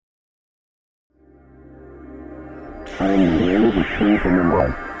I am the way, the truth, and the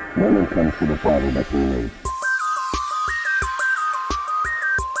life. No one comes to the Father but through me.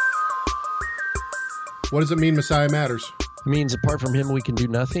 What does it mean Messiah matters? It means apart from him we can do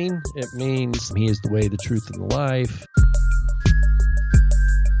nothing. It means he is the way, the truth, and the life.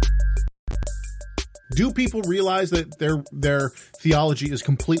 Do people realize that their theology is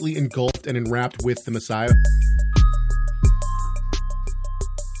completely engulfed and enwrapped with the Messiah?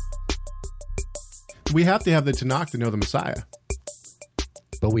 We have to have the Tanakh to know the Messiah.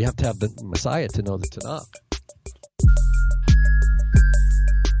 But we have to have the Messiah to know the Tanakh.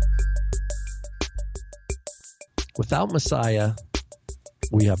 Without Messiah,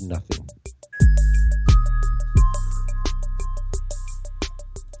 we have nothing.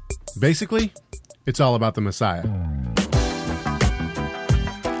 Basically, it's all about the Messiah.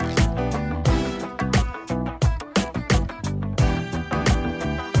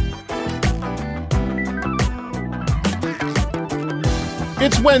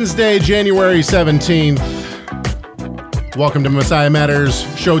 It's Wednesday, January 17th. Welcome to Messiah Matters,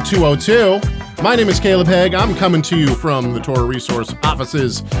 show 202. My name is Caleb Haig. I'm coming to you from the Torah Resource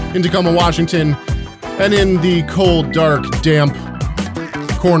offices in Tacoma, Washington, and in the cold, dark, damp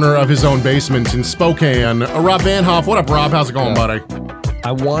corner of his own basement in Spokane. Rob Van Hoff. What up, Rob? How's it going, buddy?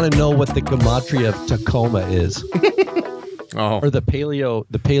 I want to know what the gematria of Tacoma is. Oh, or the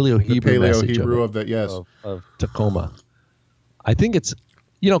paleo Hebrew message Hebrew of the yes of Tacoma. I think it's,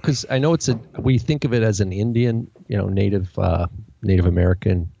 because I know we think of it as an Indian, Native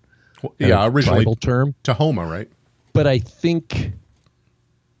American, originally tribal term, Tahoma, right? But I think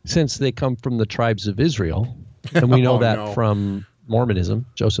since they come from the tribes of Israel, and we know that from Mormonism,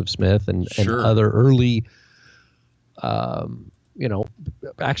 Joseph Smith, and other early,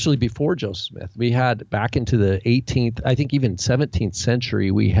 actually before Joseph Smith, we had back into the 18th, I think even 17th century,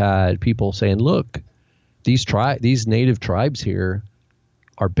 we had people saying, look, these native tribes here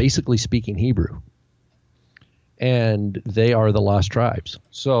are basically speaking Hebrew, and they are the lost tribes.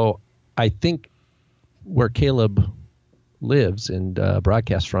 So I think where Caleb lives and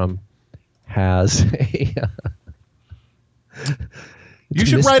broadcasts from has a you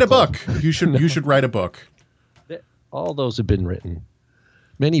should write a book. You should write a book. All those have been written.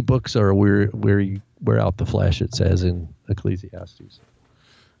 Many books are wear out the flesh, it says in Ecclesiastes.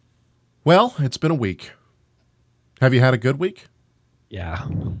 Well, it's been a week. Have you had a good week? Yeah.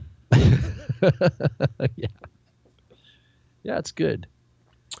 Yeah, it's good.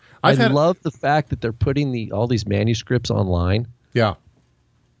 I love the fact that they're putting all these manuscripts online. Yeah.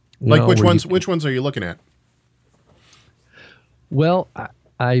 Which ones are you looking at? Well,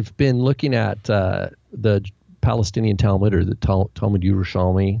 I've been looking at the Palestinian Talmud, or the Talmud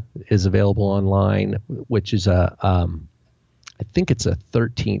Yerushalmi, is available online, which is I think it's a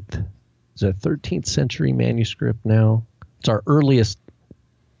 13th century manuscript now. It's our earliest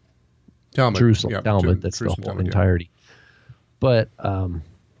Talmud. Jerusalem Talmud that's Jerusalem the whole Talmud, entirety. But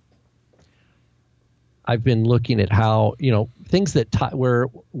I've been looking at how, things that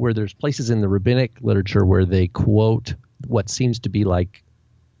where there's places in the rabbinic literature where they quote what seems to be like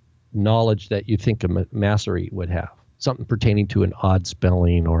knowledge that you think a Masoret would have, something pertaining to an odd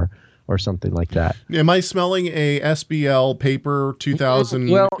spelling or something like that. Am I smelling a SBL paper 2018?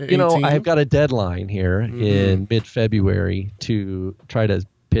 Well, I've got a deadline here in mid-February to try to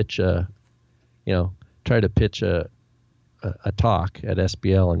pitch a talk at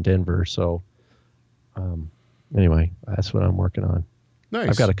SBL in Denver. So anyway, that's what I'm working on. Nice.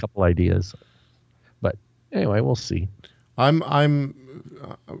 I've got a couple ideas, but anyway, we'll see. I'm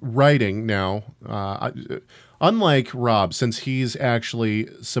writing now. Unlike Rob, since he's actually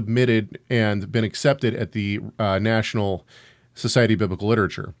submitted and been accepted at the National Society of Biblical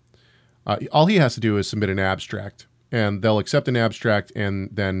Literature, all he has to do is submit an abstract, and they'll accept an abstract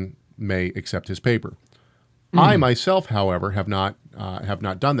and then may accept his paper. I myself, however, have not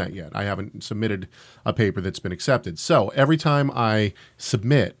done that yet. I haven't submitted a paper that's been accepted. So every time I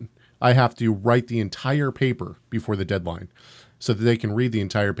submit, I have to write the entire paper before the deadline so that they can read the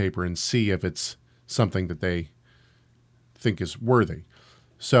entire paper and see if it's something that they think is worthy.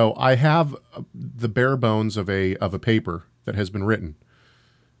 So I have the bare bones of a paper that has been written,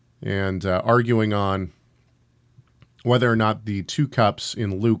 and arguing on whether or not the two cups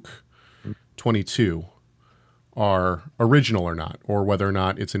in Luke 22 are original or not, or whether or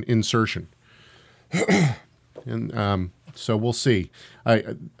not it's an insertion. And so we'll see.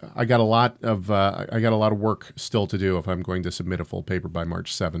 I got a lot of work still to do if I'm going to submit a full paper by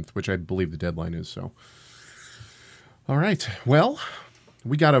March 7th, which I believe the deadline is. So, all right. Well,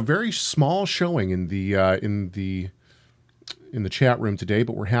 we got a very small showing in the in the chat room today,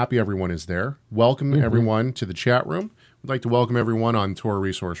 but we're happy everyone is there. Welcome everyone to the chat room. We'd like to welcome everyone on Torah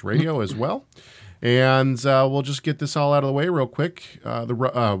Resource Radio as well. And we'll just get this all out of the way real quick. The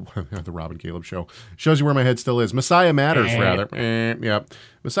Rob and Caleb Show shows you where my head still is. Messiah Matters, rather. Yeah.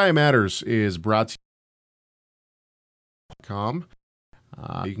 Messiah Matters is brought to you.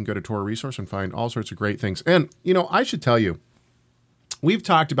 You can go to Torah Resource and find all sorts of great things. And, you know, I should tell you, we've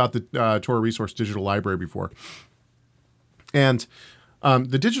talked about the Torah Resource Digital Library before. And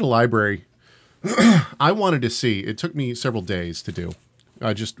the digital library, I wanted to see, it took me several days to do.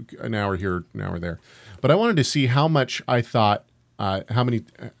 Just an hour here, an hour there. But I wanted to see how much I thought,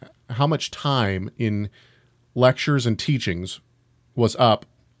 how much time in lectures and teachings was up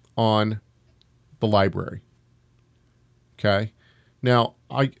on the library. Okay. Now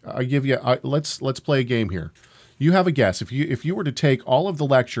I give you, let's play a game here. You have a guess. If you were to take all of the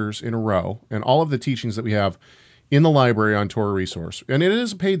lectures in a row and all of the teachings that we have in the library on Torah Resource, and it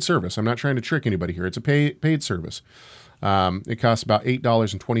is a paid service. I'm not trying to trick anybody here. It's a paid service. It costs about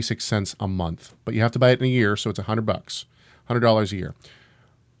 $8.26 a month, but you have to buy it in a year, so it's $100, $100 a year.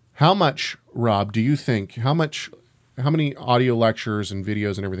 How much, Rob, do you think, how many audio lectures and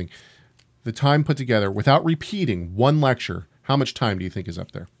videos and everything, the time put together without repeating one lecture, how much time do you think is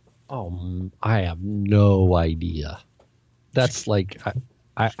up there? Oh, I have no idea. That's like,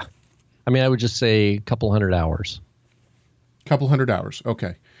 I mean, I would just say a couple hundred hours. Couple hundred hours,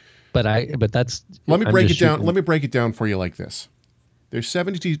 okay. But that's. Let me break it down. Let me break it down for you like this. There's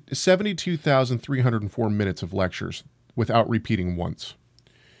 72,304 minutes of lectures without repeating once.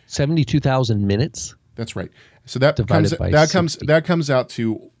 72,000 minutes. That's right. So that comes out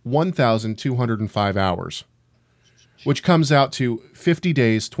to 1,205 hours, which comes out to 50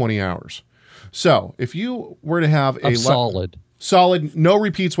 days, 20 hours. So if you were to have a solid, no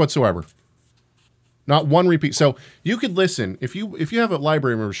repeats whatsoever. Not one repeat. So you could listen if you have a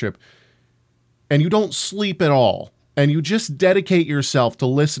library membership and you don't sleep at all and you just dedicate yourself to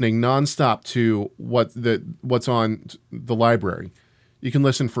listening nonstop to what's on the library. You can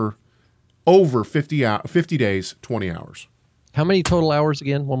listen for over 50 days, 20 hours. How many total hours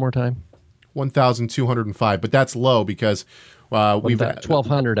again? One more time. 1,205, but that's low because we've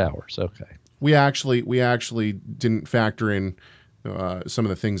 1,200 hours. Okay. We actually didn't factor in some of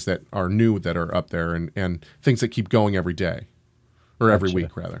the things that are new that are up there and things that keep going every day or every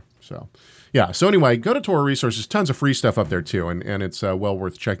week rather. So, yeah. So anyway, go to Torah Resources. Tons of free stuff up there too. And it's well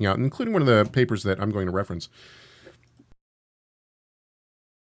worth checking out, including one of the papers that I'm going to reference.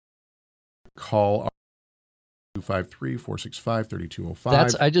 Call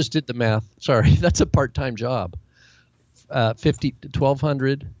 253-465-3205. I just did the math. Sorry. That's a part-time job.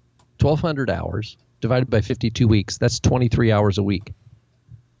 1,200 hours. Divided by 52 weeks, that's 23 hours a week.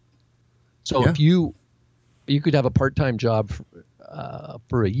 So if you could have a part-time job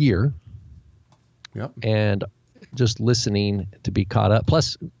for a year, and just listening to be caught up.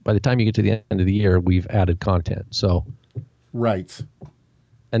 Plus, by the time you get to the end of the year, we've added content. So, right,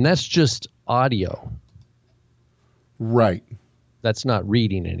 and that's just audio. Right. That's not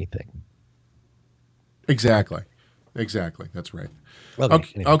reading anything. Exactly. That's right.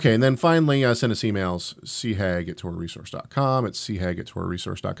 Okay. And then finally, send us emails, chag@torahresource.com. It's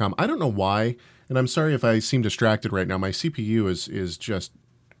chag@torahresource.com. I don't know why, and I'm sorry if I seem distracted right now. My CPU is just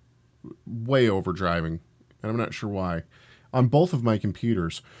way overdriving, and I'm not sure why, on both of my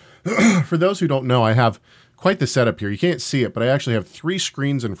computers. For those who don't know, I have quite the setup here. You can't see it, but I actually have 3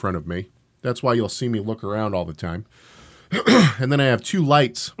 screens in front of me. That's why you'll see me look around all the time. And then I have 2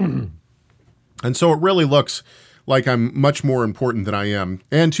 lights. And so it really looks like I'm much more important than I am.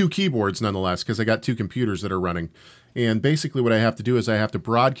 And 2 keyboards nonetheless, because I got 2 computers that are running. And basically what I have to do is I have to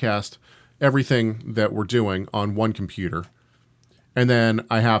broadcast everything that we're doing on one computer. And then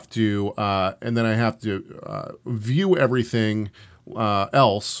I have to view everything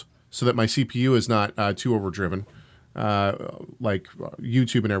else so that my CPU is not too overdriven, like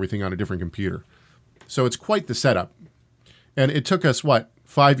YouTube and everything on a different computer. So it's quite the setup. And it took us,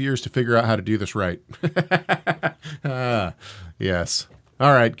 5 years to figure out how to do this right. Yes.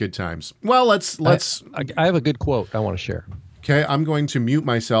 All right. Good times. Well, let's. I have a good quote I want to share. Okay. I'm going to mute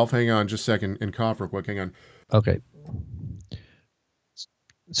myself. Hang on just a second and cough real quick. Hang on. Okay.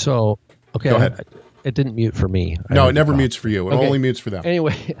 So, okay. Go ahead. It didn't mute for me. No, it never mutes for you. It only mutes for them.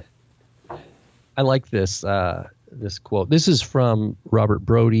 Anyway, I like this quote. This is from Robert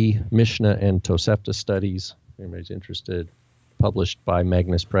Brody, Mishnah and Tosefta Studies. If anybody's interested. Published by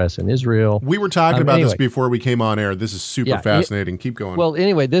Magnus Press in Israel. We were talking about this before we came on air. This is super fascinating. Keep going. Well,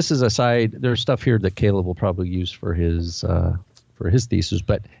 anyway, this is a side. There's stuff here that Caleb will probably use for his thesis.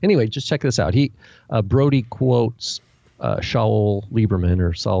 But anyway, just check this out. Brody quotes Shaul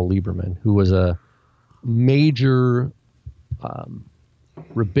Lieberman, who was a major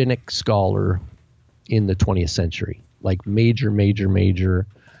rabbinic scholar in the 20th century, like major.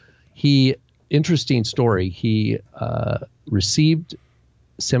 Interesting story. He received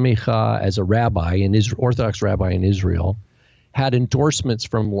semicha as a rabbi in Israel, Orthodox rabbi in Israel, had endorsements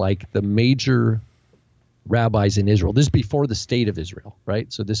from like the major rabbis in Israel. This is before the state of Israel,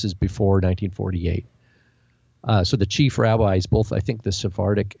 right? So this is before 1948. So the chief rabbis, both I think the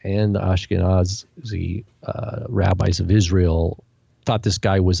Sephardic and the Ashkenazi rabbis of Israel, thought this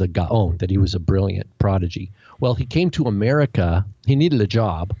guy was a gaon, that he was a brilliant prodigy. Well, he came to America. He needed a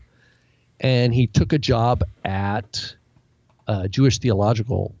job, and he took a job at Jewish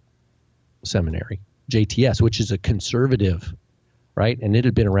Theological Seminary, JTS, which is a conservative, right? And it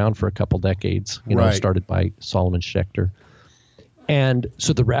had been around for a couple decades, Right. started by Solomon Schechter. And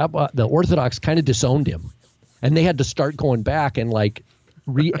so the Orthodox kind of disowned him, and they had to start going back and like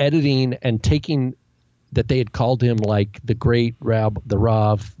re-editing and taking that they had called him like the great the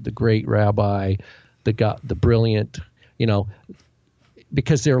Rav, the great rabbi, the brilliant,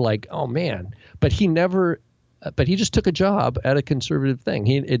 because they're like, oh man, but he just took a job at a conservative thing.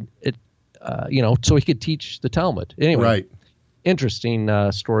 So he could teach the Talmud. Anyway, Right.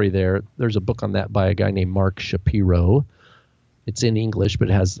 Interesting story there. There's a book on that by a guy named Mark Shapiro. It's in English, but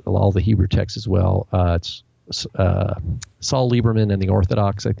it has all the Hebrew text as well. It's Saul Lieberman and the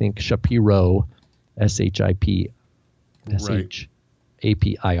Orthodox, I think. Shapiro, SHIP,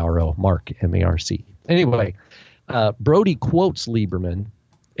 SHAPIRO, Mark, MARC. Anyway, Brody quotes Lieberman,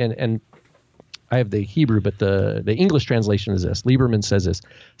 and I have the Hebrew, but the English translation is this. Lieberman says this: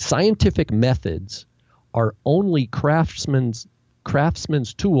 scientific methods are only craftsman's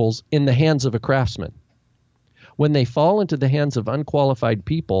tools in the hands of a craftsman. When they fall into the hands of unqualified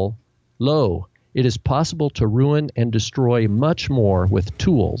people, lo, it is possible to ruin and destroy much more with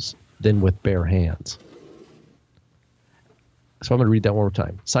tools than with bare hands. So I'm going to read that one more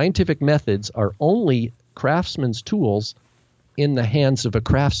time. Scientific methods are only craftsman's tools in the hands of a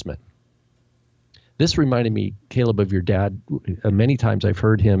craftsman. This reminded me, Caleb, of your dad. Many times I've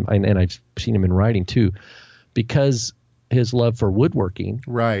heard him, and I've seen him in writing too, because his love for woodworking,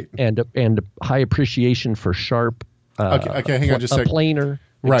 Right. and high appreciation for sharp. Okay, hang on just a second. Planer,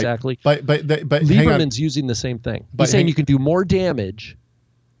 Right. exactly. But hang on. Lieberman's using the same thing. But He's saying you can do more damage.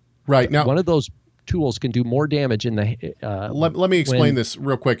 Right. Now, One of those tools can do more damage in the. let me explain this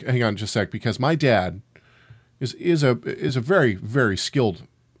real quick. Hang on just a sec, because my dad is a very, very skilled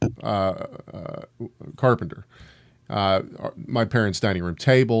carpenter. My parents' dining room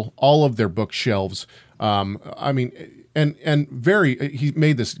table, all of their bookshelves. He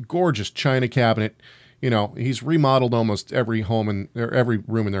made this gorgeous china cabinet. He's remodeled almost every home every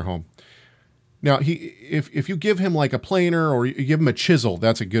room in their home. Now, if you give him like a planer or you give him a chisel,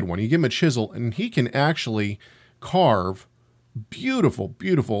 that's a good one. You give him a chisel, and he can actually carve beautiful,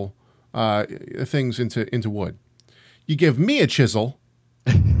 beautiful things into wood. You give me a chisel,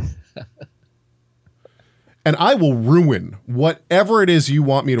 and I will ruin whatever it is you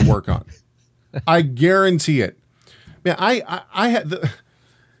want me to work on. I guarantee it. Man, I had the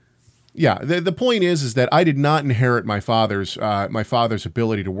point is that I did not inherit my father's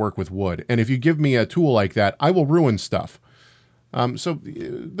ability to work with wood, and if you give me a tool like that, I will ruin stuff. So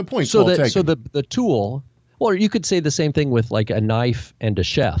the point's well taken. So the tool, well, you could say the same thing with like a knife and a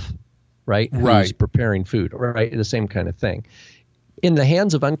chef, right? Right. Who's preparing food, right? The same kind of thing. In the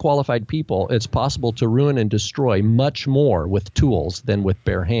hands of unqualified people, it's possible to ruin and destroy much more with tools than with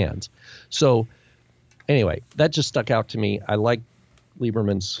bare hands. So anyway, that just stuck out to me. I like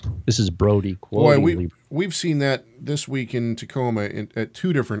Lieberman's. This is Brody quoting. Boy, we've seen that this week in Tacoma at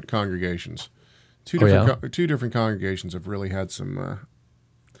two different congregations. Two different congregations have really had some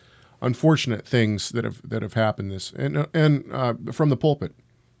unfortunate things that have happened from the pulpit,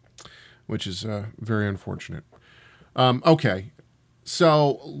 which is very unfortunate. Okay,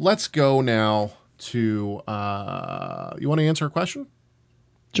 so let's go now to. You want to answer a question?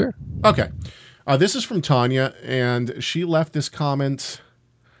 Sure. Okay. This is from Tanya, and she left this comment.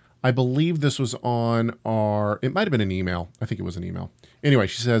 I believe this was on it might have been an email. I think it was an email. Anyway,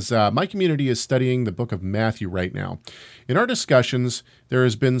 she says, my community is studying the book of Matthew right now. In our discussions, there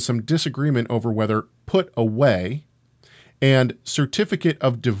has been some disagreement over whether put away and certificate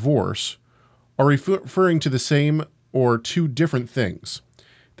of divorce are referring to the same or two different things.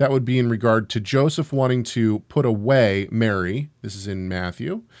 That would be in regard to Joseph wanting to put away Mary. This is in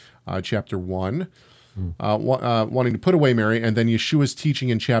Matthew. Chapter 1, wanting to put away Mary, and then Yeshua's teaching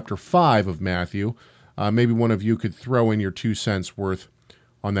in chapter 5 of Matthew. Maybe one of you could throw in your 2 cents worth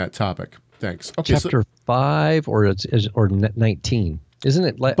on that topic. Thanks. Okay, Chapter 5 or 19, isn't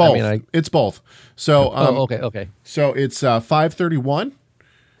it? both. I mean, It's both. So, okay. So it's 531,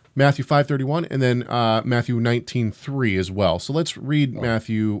 Matthew 531, and then Matthew 19:3 as well. So let's read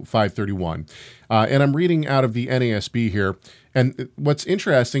Matthew 531, and I'm reading out of the NASB here. And what's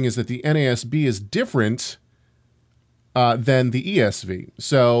interesting is that the NASB is different than the ESV.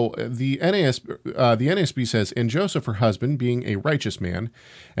 So the NASB says, "And Joseph, her husband, being a righteous man,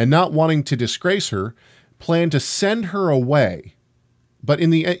 and not wanting to disgrace her, planned to send her away." But in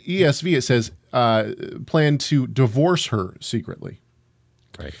the ESV, it says, "planned to divorce her secretly."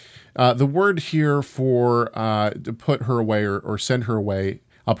 Right. The word here for to put her away or send her away,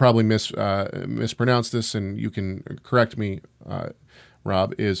 I'll probably mispronounce this, and you can correct me,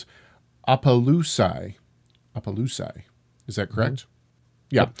 Rob, is apalusai. Apalusai. Is that correct?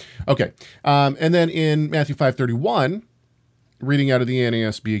 Mm-hmm. Yeah. Okay. And then in Matthew 5:31, reading out of the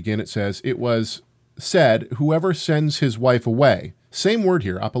NASB again, it says, "It was said, whoever sends his wife away," same word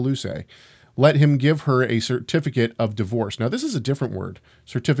here, apalusai, "let him give her a certificate of divorce." Now, this is a different word,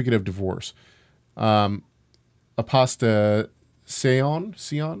 certificate of divorce. Apostasion.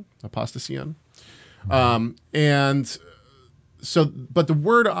 And so, but the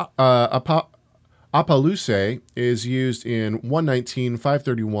word apaluse is used in 119,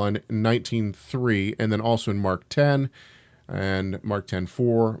 531, 19:3, and then also in Mark 10, and Mark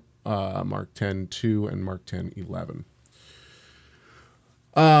 10:4, Mark 10:2, and Mark 10:11.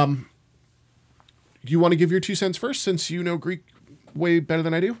 You want to give your 2 cents first, since you know Greek way better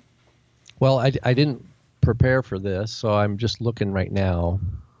than I do? Well, I didn't prepare for this, so I'm just looking right now.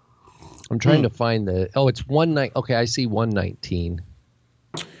 I'm trying to find it's 119. Okay, I see 119.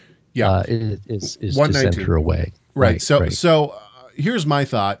 Yeah, is to send her away. Right. So here's my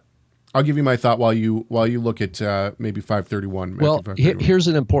thought. I'll give you my thought while you look at maybe 531. Well, 531. here's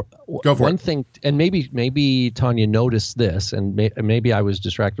an important one it. thing, and maybe Tanya noticed this, and maybe I was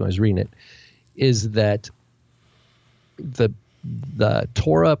distracted when I was reading it. Is that the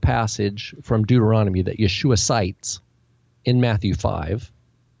Torah passage from Deuteronomy that Yeshua cites in Matthew 5,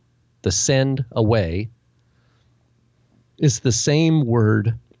 the send away, is the same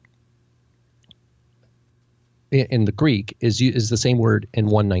word in the Greek is the same word in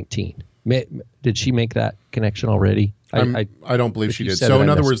 119. Did she make that connection already? I don't believe she did. So in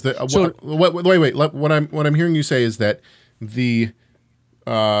other words, wait. What I'm hearing you say is that the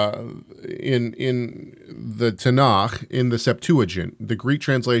in the Tanakh, in the Septuagint, the Greek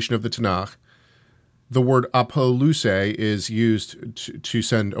translation of the Tanakh, the word apoluse is used to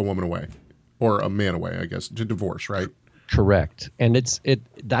send a woman away, or a man away, I guess, to divorce, right? Correct. And that's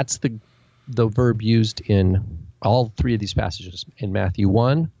the verb used in all 3 of these passages. In Matthew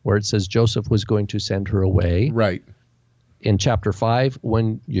 1, where it says Joseph was going to send her away. Right. In chapter 5,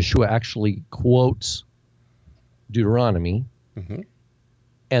 when Yeshua actually quotes Deuteronomy. Mm-hmm.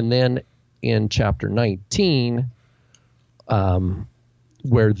 And then in chapter 19,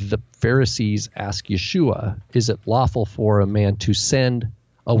 where the Pharisees ask Yeshua, is it lawful for a man to send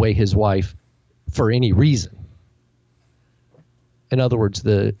away his wife for any reason? In other words,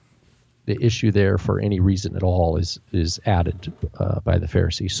 the issue there for any reason at all is added by the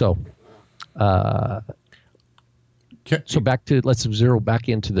Pharisees. So, let's zero back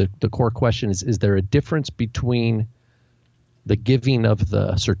into the core question: is there a difference between the giving of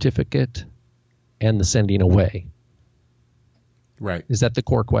the certificate and the sending away? Right. Is that the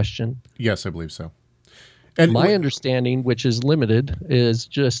core question? Yes, I believe so. And my understanding, which is limited, is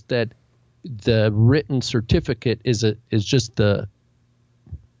just that the written certificate is just the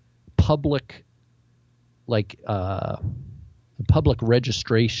public, public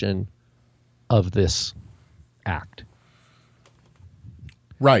registration of this act.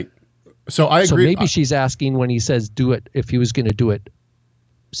 Right. So I agree. So maybe she's asking when he says do it, if he was going to do it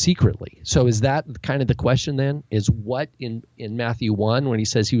secretly. So is that kind of the question then? Is what in Matthew 1, when he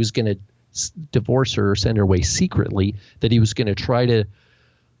says he was going to divorce her or send her away secretly, that he was going to try to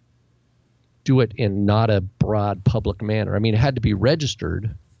do it in not a broad public manner? I mean, it had to be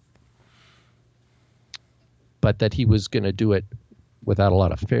registered, but that he was going to do it without a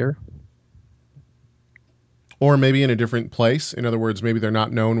lot of fear. Or maybe in a different place. In other words, maybe they're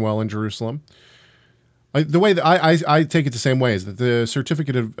not known well in Jerusalem. The way that I take it the same way is that the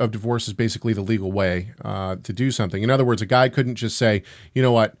certificate of divorce is basically the legal way to do something. In other words, a guy couldn't just say, you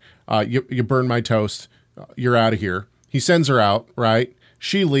know what, you burned my toast, you're out of here. He sends her out, right?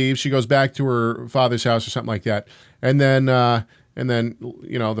 She leaves, she goes back to her father's house or something like that. And then,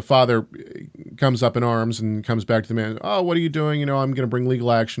 the father comes up in arms and comes back to the man. Oh, what are you doing? I'm going to bring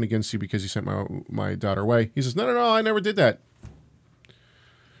legal action against you because you sent my daughter away. He says, no, I never did that.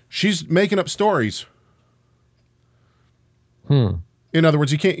 She's making up stories. In other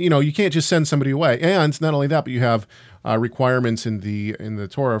words, you can't just send somebody away. And not only that, but you have requirements in the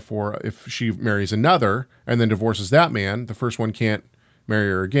Torah for if she marries another and then divorces that man, the first one can't marry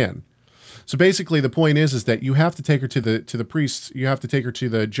her again. So basically, the point is that you have to take her to the priests, you have to take her to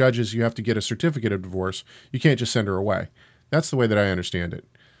the judges, you have to get a certificate of divorce. You can't just send her away. That's the way that I understand it.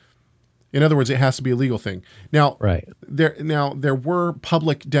 In other words, it has to be a legal thing. Now, right. There were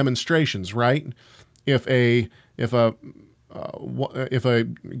public demonstrations, right? If a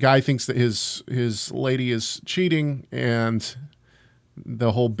guy thinks that his lady is cheating, and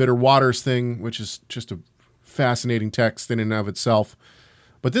the whole bitter waters thing, which is just a fascinating text in and of itself,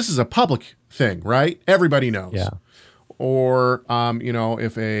 but this is a public thing, right? Everybody knows. Yeah. Or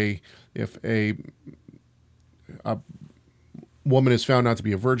if a woman is found not to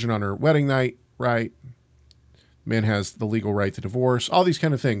be a virgin on her wedding night, right? Man has the legal right to divorce. All these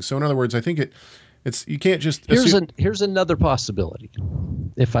kind of things. So in other words, I think it's you can't just here's another possibility,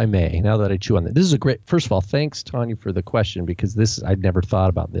 if I may. Now that I chew on that, this is a great. First of all, thanks Tanya for the question, because I'd never thought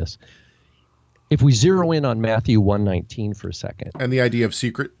about this. If we zero in on Matthew 1:19 for a second, and the idea of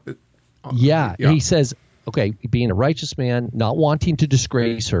secret, he says, okay, being a righteous man, not wanting to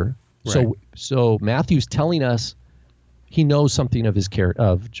disgrace her. Right. So Matthew's telling us he knows something of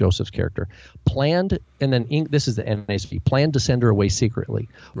of Joseph's character. Planned, and then this is the NASB, planned to send her away secretly,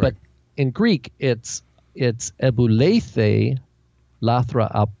 right. But in Greek, it's ebulethe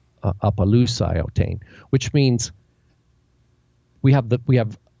lathra apalusai otain, which means we have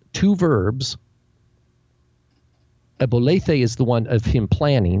two verbs. Ebulethe is the one of him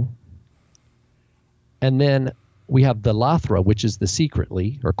planning, and then we have the lathra, which is the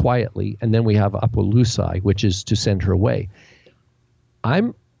secretly or quietly, and then we have apalusai, which is to send her away.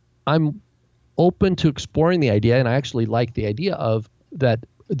 I'm open to exploring the idea, and I actually like the idea of that.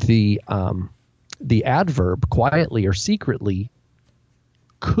 The adverb quietly or secretly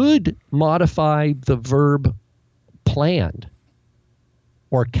could modify the verb planned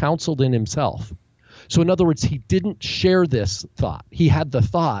or counseled in himself. So in other words, he didn't share this thought. He had the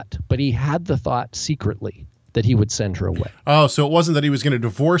thought, but he had the thought secretly that he would send her away. Oh, so it wasn't that he was going to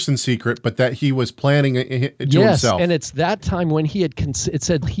divorce in secret, but that he was planning it to himself. Yes, and it's that time when he had it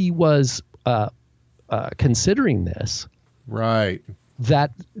said he was considering this. Right.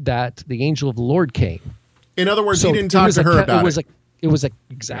 That the angel of the Lord came. In other words, he didn't talk to her about it.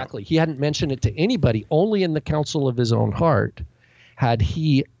 Exactly. He hadn't mentioned it to anybody. Only in the counsel of his own heart had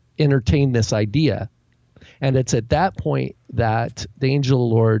he entertained this idea. And it's at that point that the angel of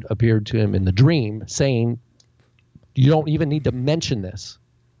the Lord appeared to him in the dream, saying, "You don't even need to mention this.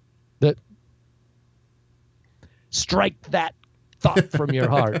 That strike that thought from your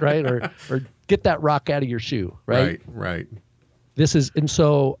heart, right? Or get that rock out of your shoe, right? Right. This is, and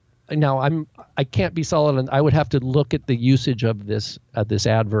so now I can't be solid, and I would have to look at the usage of this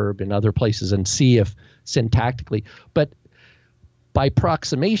adverb in other places and see if syntactically, but by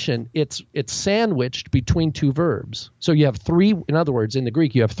approximation, it's sandwiched between two verbs. So you have three. In other words, in the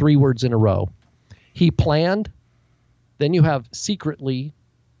Greek, you have three words in a row. He planned, then you have secretly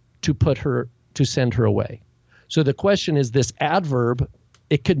to send her away. So the question is, this adverb,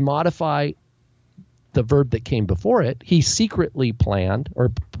 it could modify the verb that came before it. He secretly planned,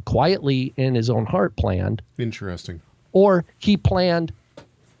 or quietly in his own heart planned. Interesting. Or he planned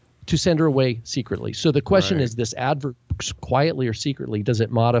to send her away secretly. So the question Right. is, this adverb, quietly or secretly, does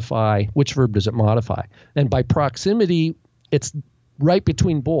it modify? Which verb does it modify? And by proximity, it's right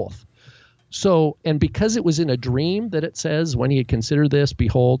between both. So, and because it was in a dream that it says, when he had considered this,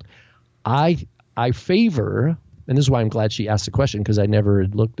 behold, I favor, and this is why I'm glad she asked the question, because I never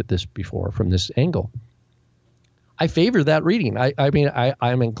had looked at this before from this angle. I favor that reading.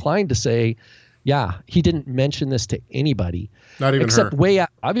 I'm inclined to say, yeah, he didn't mention this to anybody. Not even except her.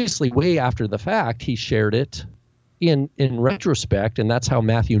 Obviously way after the fact, he shared it in retrospect, and that's how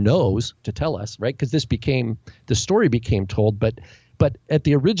Matthew knows to tell us, right? Because the story became told, but at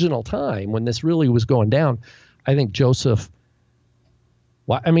the original time, when this really was going down, I think Joseph,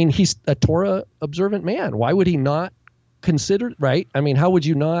 he's a Torah observant man. Why would he not consider, right? I mean, how would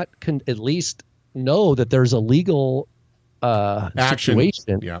you not at least know that there's a legal Action.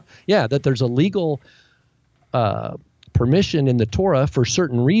 situation? Yeah, that there's a legal permission in the Torah for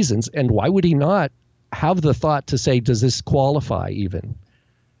certain reasons. And why would he not have the thought to say, does this qualify even?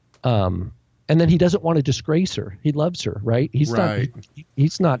 And then he doesn't want to disgrace her. He loves her, right? He's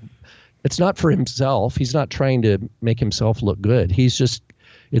not, it's not for himself. He's not trying to make himself look good.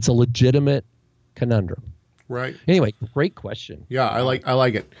 It's a legitimate conundrum. Right. Anyway, great question. Yeah, I like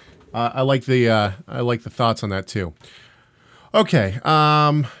it. I like the thoughts on that too. Okay.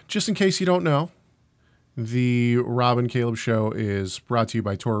 Just in case you don't know, the Rob and Caleb Show is brought to you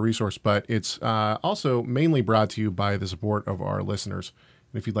by Torah Resource, but it's also mainly brought to you by the support of our listeners.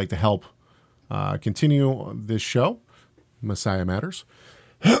 And if you'd like to help continue this show, Messiah Matters,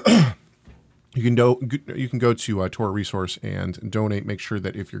 you can go to Torah Resource and donate. Make sure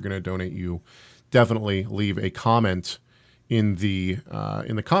that if you're going to donate, you definitely leave a comment in the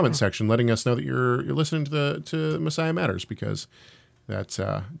comment section, letting us know that you're listening to Messiah Matters, because that's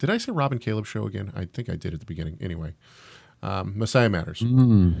did I say Rob and Caleb Show again? I think I did at the beginning. Anyway, Messiah Matters.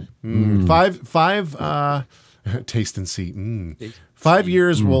 Five taste and see. 5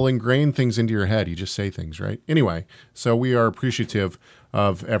 years will ingrain things into your head. You just say things, right? Anyway, so we are appreciative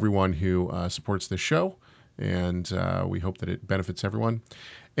of everyone who supports this show, and we hope that it benefits everyone.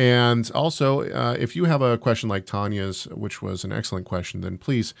 And also, if you have a question like Tanya's, which was an excellent question, then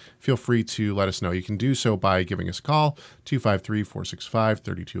please feel free to let us know. You can do so by giving us a call,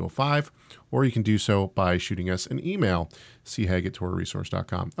 253-465-3205, or you can do so by shooting us an email,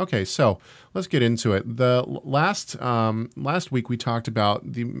 chegg@torahresource.com. Okay, so let's get into it. The last week we talked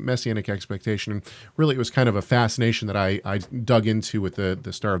about the Messianic expectation, and really it was kind of a fascination that I dug into with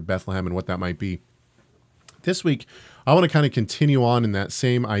the Star of Bethlehem and what that might be. This week, I want to kind of continue on in that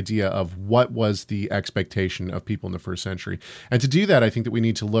same idea of what was the expectation of people in the first century. And to do that, I think that we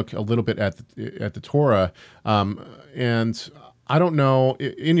need to look a little bit at the Torah. And I don't know,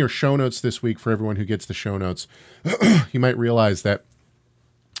 in your show notes this week, for everyone who gets the show notes, you might realize that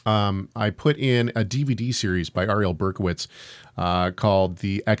I put in a DVD series by Ariel Berkowitz called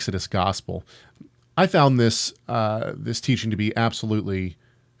The Exodus Gospel. I found this teaching to be absolutely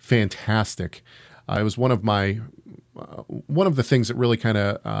fantastic. It was one of the things that really kind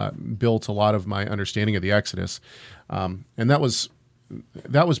of built a lot of my understanding of the Exodus, and that was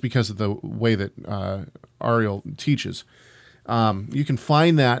because of the way that Ariel teaches. You can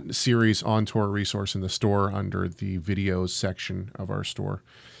find that series on Torah Resource in the store under the videos section of our store,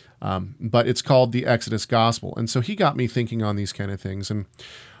 but it's called The Exodus Gospel, and so he got me thinking on these kind of things, and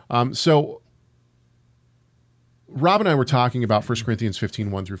so Rob and I were talking about 1 Corinthians 15,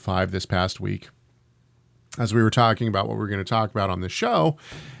 1-5 this past week, as we were talking about what we're going to talk about on this show.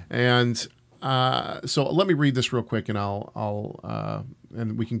 And so let me read this real quick, and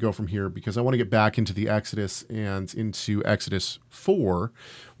and we can go from here, because I want to get back into the Exodus and into Exodus 4,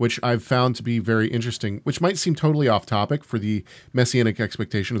 which I've found to be very interesting, which might seem totally off topic for the Messianic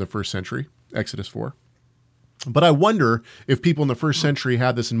expectation of the first century, Exodus 4. But I wonder if people in the first century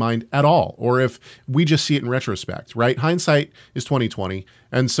had this in mind at all, or if we just see it in retrospect, right? Hindsight is 20/20,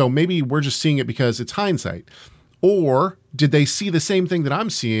 and so maybe we're just seeing it because it's hindsight. Or did they see the same thing that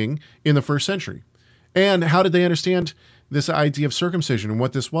I'm seeing in the first century? And how did they understand this idea of circumcision and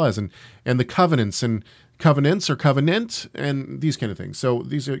what this was, and the covenants and covenants or covenant and these kind of things? So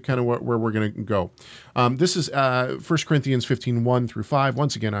these are kind of where we're going to go. This is 1 Corinthians 15, 1-5.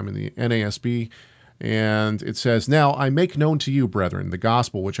 Once again, I'm in the NASB. And it says, "Now I make known to you, brethren, the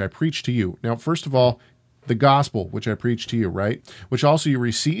gospel which I preach to you." Now, first of all, the gospel which I preach to you, right? "Which also you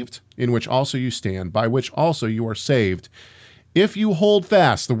received, in which also you stand, by which also you are saved, if you hold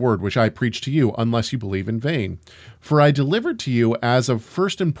fast the word which I preach to you, unless you believe in vain. For I delivered to you as of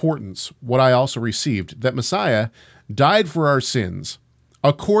first importance what I also received, that Messiah died for our sins,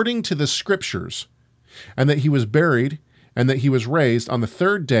 according to the Scriptures, and that he was buried, and that he was raised on the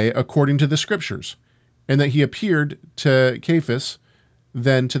third day according to the Scriptures, and that he appeared to Cephas,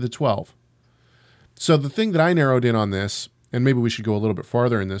 then to the 12. So the thing that I narrowed in on this, and maybe we should go a little bit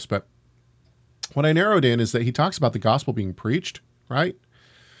farther in this, but what I narrowed in is that he talks about the gospel being preached, right?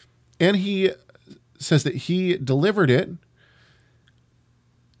 And he says that he delivered it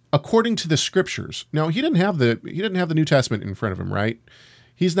according to the Scriptures. Now, he didn't have the New Testament in front of him, right?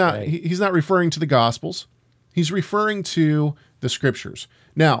 He's not Right. he's not referring to the Gospels. He's referring to the Scriptures.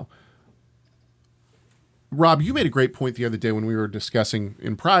 Now, Rob, you made a great point the other day when we were discussing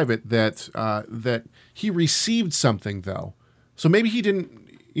in private that that he received something, though. So maybe he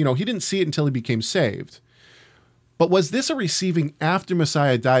didn't see it until he became saved. But was this a receiving after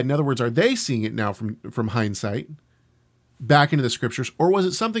Messiah died? In other words, are they seeing it now from hindsight back into the Scriptures, or was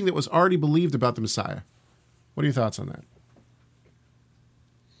it something that was already believed about the Messiah? What are your thoughts on that?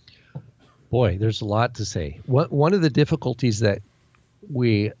 Boy, there's a lot to say. One of the difficulties that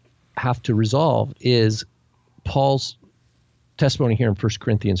we have to resolve is Paul's testimony here in 1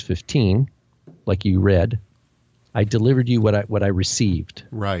 Corinthians 15, like you read. I delivered you what I received.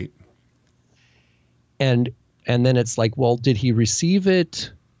 Right. And then it's like, well, did he receive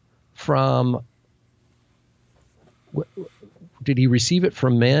it from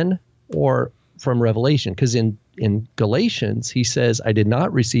men or from revelation? Because in in Galatians, he says, I did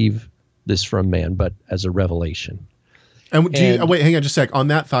not receive this from man, but as a revelation. And wait, hang on just a sec. On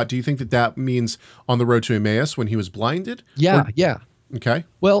that thought, do you think that means on the road to Emmaus when he was blinded? Yeah. Okay.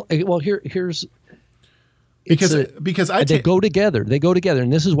 Well, here's because they go together. They go together,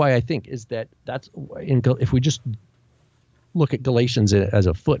 and this is why I think is that's if we just look at Galatians as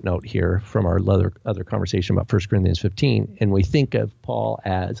a footnote here from our other conversation about 1 Corinthians 15, and we think of Paul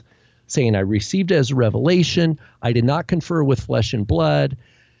as saying, I received it as a revelation. I did not confer with flesh and blood.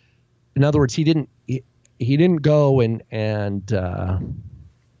 In other words, he didn't go and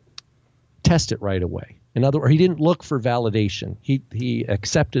test it right away. In other words, he didn't look for validation. He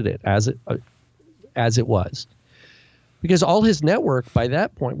accepted it as it was. Because all his network by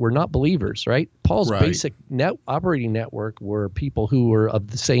that point were not believers, right? Paul's basic operating network were people who were of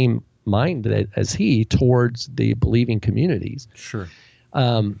the same mind as he towards the believing communities. Sure.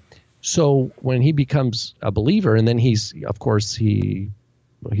 So when he becomes a believer, and then he spends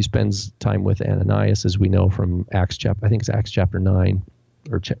time with Ananias, as we know from Acts chapter 9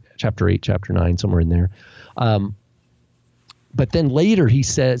 or chapter 8, chapter 9, somewhere in there. But then later he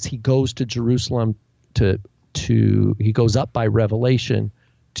says he goes to Jerusalem he goes up by revelation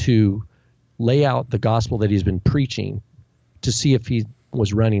to lay out the gospel that he's been preaching to see if he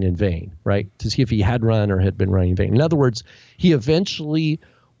was running in vain, right? To see if he had run or had been running in vain. In other words, he eventually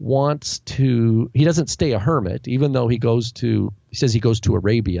he doesn't stay a hermit, even though he says he goes to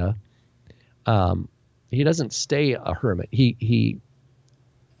Arabia. He doesn't stay a hermit. He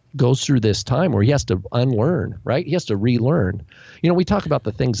goes through this time where he has to unlearn, right? He has to relearn. We talk about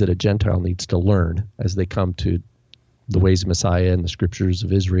the things that a Gentile needs to learn as they come to the ways of Messiah and the scriptures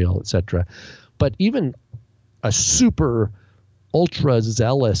of Israel, etc. But even a super ultra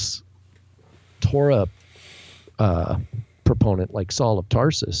zealous Torah proponent like Saul of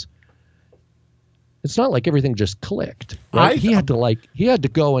Tarsus, it's not like everything just clicked. Right? He had to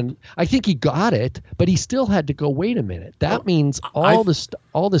go, and I think he got it, but he still had to go, wait a minute. That means all this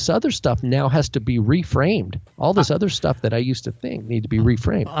other stuff now has to be reframed. All this other stuff that I used to think need to be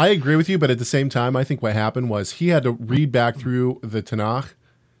reframed. I agree with you, but at the same time, I think what happened was he had to read back through the Tanakh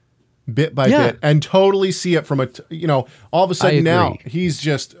bit by bit and totally see it from all of a sudden now he's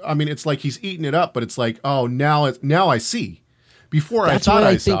just, it's like he's eating it up, but it's like, oh, now I see. Before I thought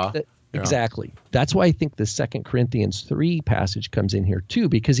I saw. Exactly. That's why I think the 2 Corinthians 3 passage comes in here too,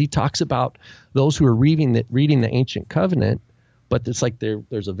 because he talks about those who are reading the ancient covenant, but it's like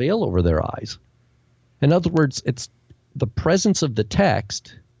there's a veil over their eyes. In other words, it's the presence of the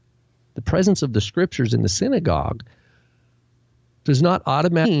text, the presence of the scriptures in the synagogue does not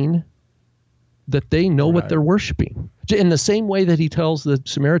automatically mean that they know what they're worshiping. In the same way that he tells the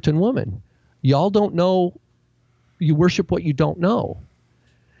Samaritan woman, y'all don't know, you worship what you don't know.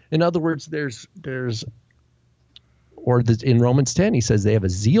 In other words, in Romans 10, he says they have a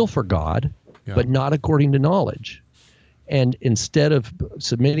zeal for God, but not according to knowledge. And instead of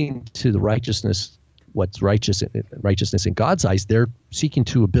submitting to the what's righteousness in God's eyes, they're seeking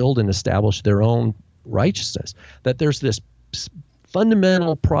to build and establish their own righteousness. That there's this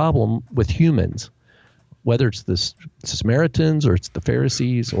fundamental problem with humans, whether it's the Samaritans or it's the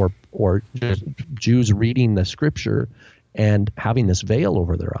Pharisees or Jews reading the scripture and having this veil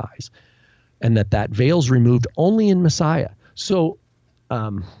over their eyes, and that veil's removed only in Messiah. So,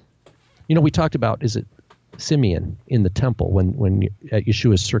 we talked about, is it Simeon in the temple when at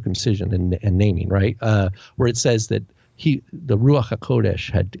Yeshua's circumcision and naming, right? Where it says that the Ruach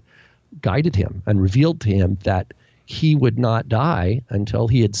HaKodesh had guided him and revealed to him that he would not die until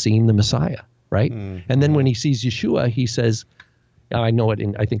he had seen the Messiah, right? Mm-hmm. And then when he sees Yeshua, he says, I know it.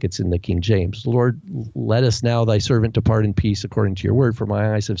 I think it's in the King James. Lord, let us now, thy servant, depart in peace according to your word. For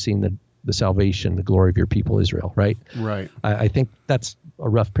my eyes have seen the salvation, the glory of your people Israel. Right. Right. I think that's a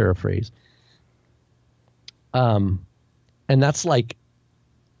rough paraphrase. And that's like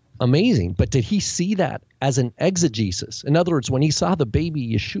amazing. But did he see that as an exegesis? In other words, when he saw the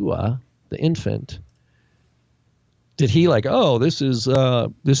baby Yeshua, the infant, did he this is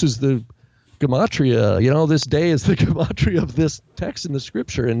the gematria, this day is the gematria of this text in the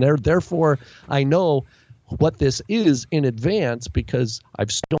scripture, and therefore I know what this is in advance, because I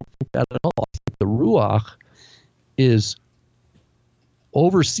don't think that at all. I think the Ruach is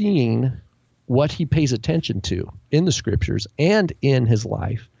overseeing what he pays attention to in the scriptures and in his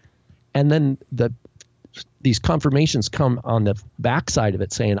life, and then these confirmations come on the backside of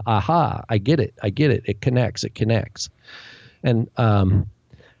it saying, aha, I get it, it connects. And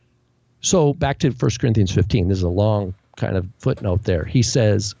so back to 1 Corinthians 15, this is a long kind of footnote there. He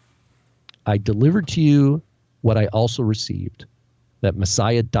says, I delivered to you what I also received, that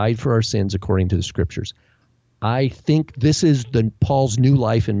Messiah died for our sins according to the scriptures. I think this is Paul's new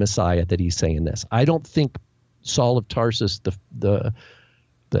life in Messiah that he's saying this. I don't think Saul of Tarsus, the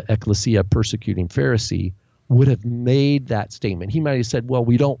ecclesia persecuting Pharisee, would have made that statement. He might have said, well,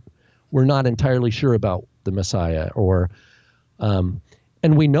 we're not entirely sure about the Messiah, and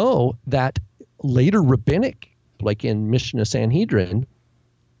we know that later rabbinic, like in Mishnah Sanhedrin,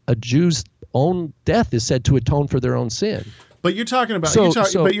 a Jew's own death is said to atone for their own sin. But you're talking about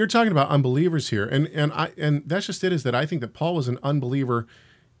but you're talking about unbelievers here, and that's just it. Is that I think that Paul was an unbeliever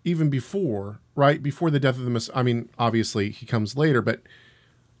even before, right before the death of the Messiah. I mean, obviously he comes later, but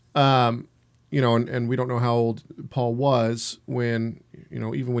and we don't know how old Paul was when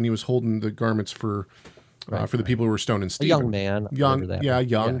even when he was holding the garments for the people who were stoning Stephen. A young man,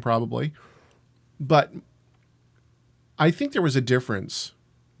 young probably, but I think there was a difference.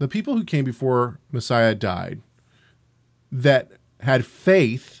 The people who came before Messiah died, that had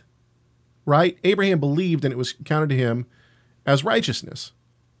faith, right? Abraham believed and it was counted to him as righteousness.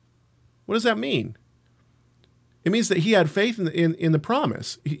 What does that mean? It means that he had faith in the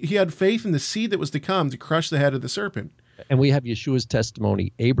promise. He had faith in the seed that was to come to crush the head of the serpent. And we have Yeshua's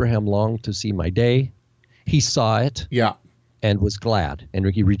testimony. Abraham longed to see my day. He saw it. Yeah. And was glad, and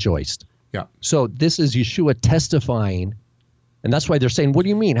he rejoiced. Yeah. So this is Yeshua testifying. And that's why they're saying, what do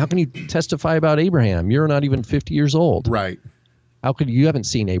you mean? How can you testify about Abraham? You're not even 50 years old. Right. How could you haven't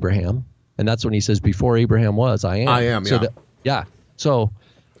seen Abraham? And that's when he says, before Abraham was, I am. I am, so yeah. So,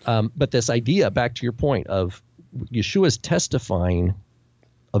 but this idea, back to your point of Yeshua's testifying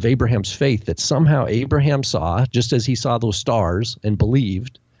of Abraham's faith, that somehow Abraham saw, just as he saw those stars and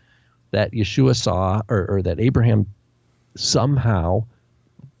believed, that Yeshua saw, or that Abraham somehow,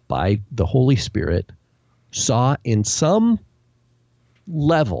 by the Holy Spirit, saw in some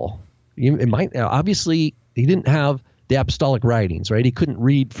level. It might, obviously he didn't have the apostolic writings, right? He couldn't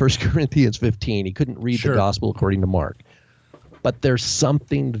read 1 Corinthians 15. He couldn't read the gospel according to Mark. But there's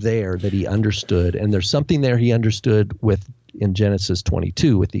something there that he understood, and there's something there he understood in Genesis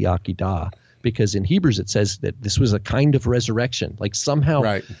 22 with the Akedah, because in Hebrews it says that this was a kind of resurrection, like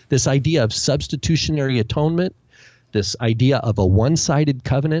somehow this idea of substitutionary atonement, this idea of a one-sided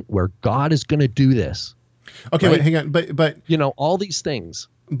covenant where God is going to do this. Okay, wait, hang on. But all these things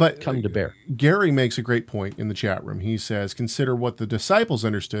come to bear. Gary makes a great point in the chat room. He says, consider what the disciples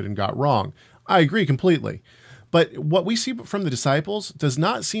understood and got wrong. I agree completely. But what we see from the disciples does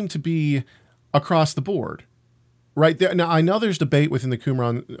not seem to be across the board. Right there. Now, I know there's debate within the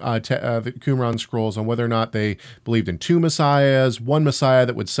Qumran scrolls on whether or not they believed in two messiahs, one messiah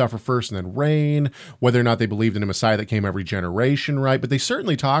that would suffer first and then reign, whether or not they believed in a messiah that came every generation, right? But they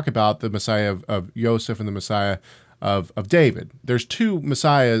certainly talk about the messiah of Joseph and the messiah of David. There's two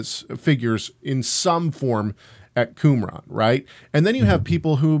messiahs figures in some form at Qumran, right? And then you have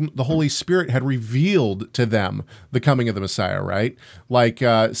people whom the Holy Spirit had revealed to them the coming of the Messiah, right? Like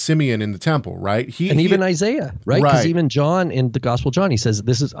Simeon in the temple, right? Even Isaiah, right? Because even John in the Gospel of John, he says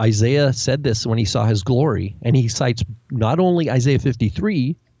this is Isaiah said this when he saw his glory, and he cites not only Isaiah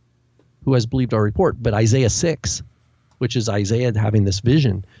 53, who has believed our report, but Isaiah 6, which is Isaiah having this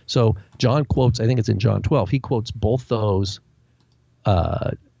vision. So John quotes, I think it's in John 12, he quotes both those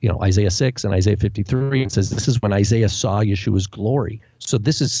Isaiah 6 and Isaiah 53, and says this is when Isaiah saw Yeshua's glory. So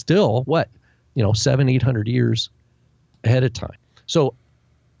this is still 700-800 years ahead of time. So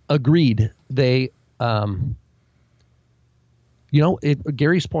agreed. They,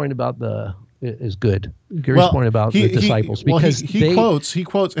 Gary's point about is good. Gary's point about the disciples, because he quotes.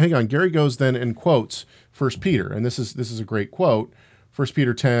 Hang on, Gary goes then and quotes 1 Peter, and this is a great quote. 1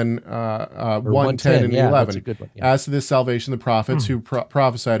 Peter 10, 1, 10, and 11. That's a good one, yeah. As to this salvation, the prophets who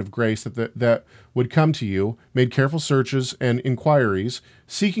prophesied of grace that would come to you, made careful searches and inquiries,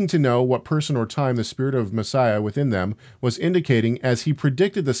 seeking to know what person or time the Spirit of Messiah within them was indicating as he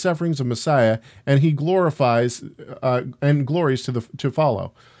predicted the sufferings of Messiah, and he glorifies and glories to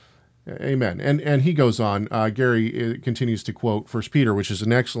follow. Amen. And he goes on. Gary continues to quote 1 Peter, which is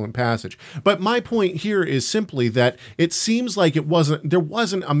an excellent passage. But my point here is simply that it seems like there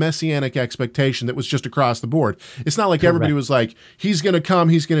wasn't a messianic expectation that was just across the board. It's not like everybody was like, he's going to come,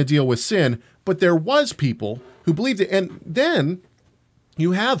 he's going to deal with sin. But there was people who believed it. And then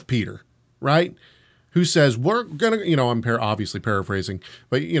you have Peter, right? Who says, we're going to, I'm obviously paraphrasing,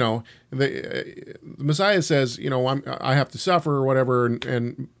 but, the Messiah says, I have to suffer or whatever,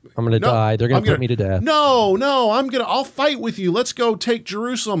 and I'm going to die. They're going to put me to death. No, I'll fight with you. Let's go take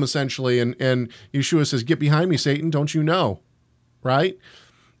Jerusalem, essentially. And Yeshua says, get behind me, Satan. Don't you know? Right?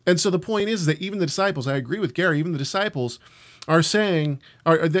 And so the point is that even the disciples, I agree with Gary, even the disciples are saying,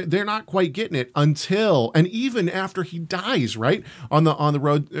 they're not quite getting it until, and even after he dies, right? On the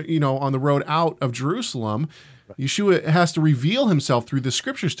road, on the road out of Jerusalem, Yeshua has to reveal himself through the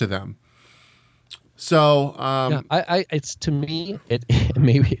scriptures to them. So, it's, to me, it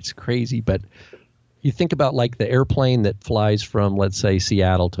maybe it's crazy, but you think about like the airplane that flies from, let's say,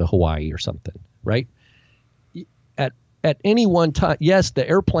 Seattle to Hawaii or something, right? At any one time, yes, the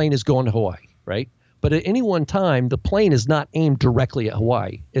airplane is going to Hawaii, right? But at any one time, the plane is not aimed directly at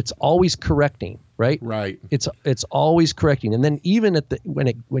Hawaii. It's always correcting, right? Right. It's always correcting. And then even at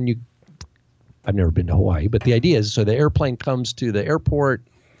I've never been to Hawaii, but the idea is, so the airplane comes to the airport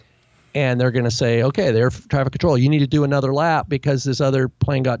and they're going to say, okay, the air traffic control, you need to do another lap because this other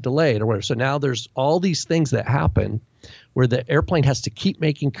plane got delayed or whatever. So now there's all these things that happen where the airplane has to keep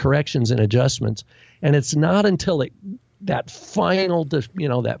making corrections and adjustments. And it's not until that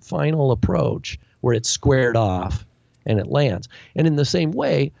final approach where it's squared off and it lands. And in the same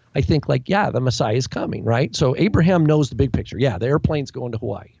way, I think the Messiah is coming, right? So Abraham knows the big picture. Yeah, the airplane's going to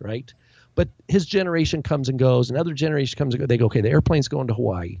Hawaii, right? But his generation comes and goes, another generation comes and goes. They go, okay, the airplane's going to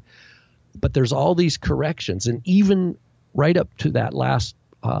Hawaii. But there's all these corrections. And even right up to that last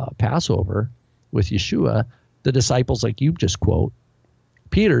Passover with Yeshua, the disciples, like you just quote,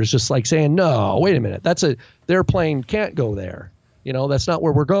 Peter's just like saying, no, wait a minute. The airplane can't go there. That's not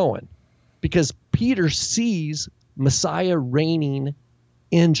where we're going. Because Peter sees Messiah reigning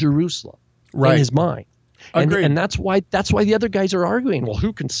in Jerusalem in his mind. And that's why the other guys are arguing. Well,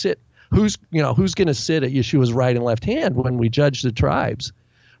 who can sit? Who's going to sit at Yeshua's right and left hand when we judge the tribes,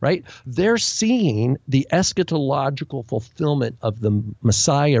 right? They're seeing the eschatological fulfillment of the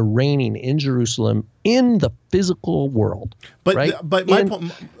Messiah reigning in Jerusalem in the physical world. But right? But my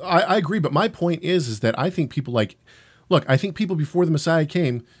point, I agree. But my point is that I think people I think people before the Messiah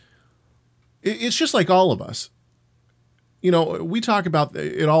came, it's just like all of us. We talk about,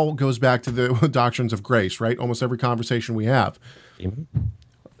 it all goes back to the doctrines of grace, right? Almost every conversation we have. Amen.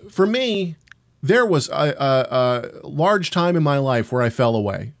 For me, there was a large time in my life where I fell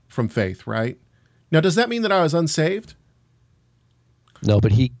away from faith, right? Now, does that mean that I was unsaved? No,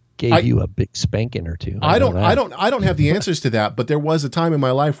 but he gave you a big spanking or two. I don't have the answers to that, but there was a time in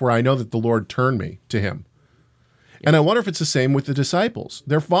my life where I know that the Lord turned me to him. And I wonder if it's the same with the disciples.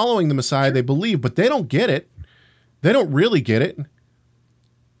 They're following the Messiah, they believe, but they don't get it. They don't really get it.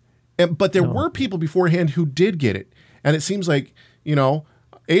 But there were people beforehand who did get it. And it seems like,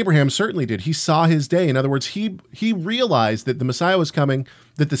 Abraham certainly did. He saw his day. In other words, he realized that the Messiah was coming,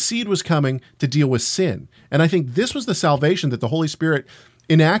 that the seed was coming to deal with sin. And I think this was the salvation that the Holy Spirit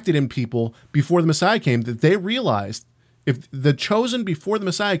enacted in people before the Messiah came, that they realized if the chosen before the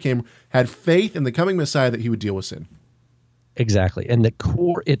Messiah came had faith in the coming Messiah, that he would deal with sin. Exactly. And the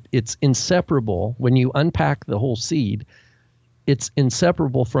core, it's inseparable. When you unpack the whole seed, it's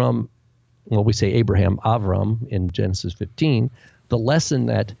inseparable from, we say Abraham, Avram in Genesis 15, the lesson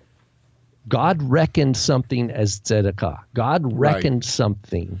that God reckoned something as tzedakah. God reckoned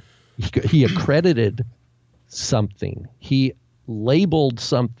something. He accredited something. He labeled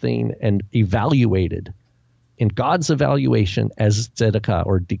something and evaluated in God's evaluation as tzedakah,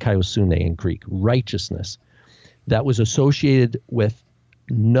 or dikaiosune in Greek, righteousness, that was associated with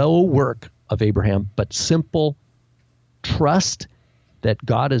no work of Abraham, but simple trust that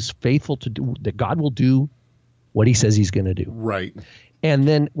God is faithful to do, that God will do what he says he's going to do. Right. And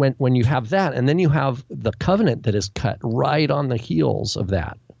then when you have that, and then you have the covenant that is cut right on the heels of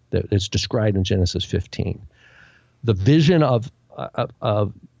that is described in Genesis 15. The vision of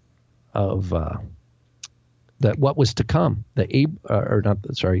that what was to come,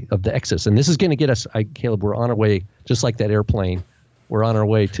 of the Exodus. And this is going to get us, Caleb, we're on our way, just like that airplane, we're on our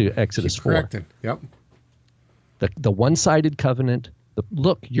way to Exodus 4. Correcting. Yep. The one-sided covenant,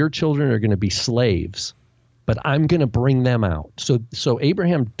 look, your children are going to be slaves, but I'm going to bring them out. So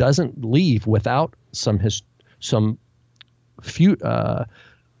Abraham doesn't leave without some couple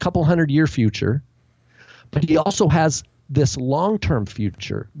 100-year future, but he also has this long-term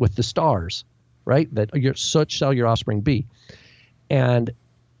future with the stars, right? That such shall your offspring be. And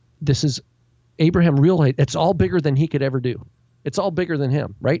this is Abraham realized it's all bigger than he could ever do. It's all bigger than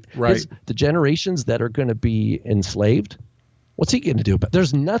him, right? Right. The generations that are going to be enslaved, what's he going to do about it?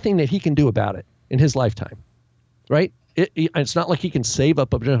 There's nothing that he can do about it in his lifetime, right? It's not like he can save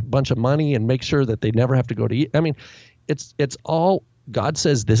up a bunch of money and make sure that they never have to go to eat. I mean, it's all God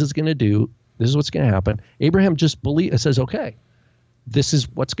says this is going to do. This is what's going to happen. Abraham just says, okay, this is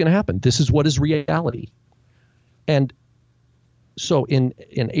what's going to happen. This is what is reality. And so in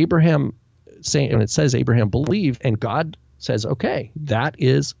Abraham saying, and it says Abraham believed, and God says, okay, that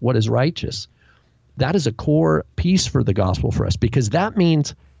is what is righteous. That is a core piece for the gospel for us, because that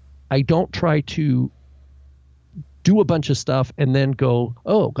means I don't try to do a bunch of stuff and then go,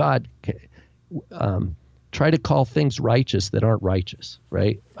 oh, God, try to call things righteous that aren't righteous,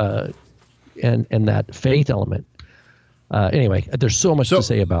 right? And that faith element. Anyway, there's so much to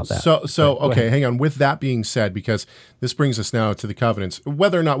say about that. So okay, hang on. With that being said, because this brings us now to the covenants,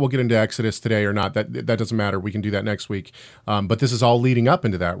 whether or not we'll get into Exodus today or not, that doesn't matter. We can do that next week. But this is all leading up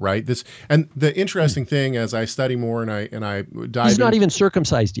into that, right? And the interesting thing, as I study more and I dive, he's not even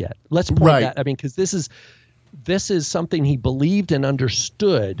circumcised yet. Let's point that. I mean, because this is something he believed and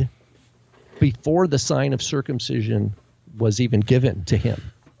understood before the sign of circumcision was even given to him.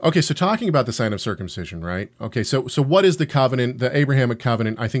 Okay, so talking about the sign of circumcision, right? Okay, so what is the covenant, the Abrahamic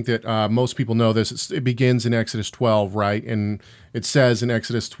covenant? I think that most people know this. It begins in Exodus 12, right? And it says in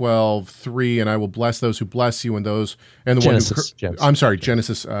Exodus 12:3, and I will bless those who bless you, and the Genesis.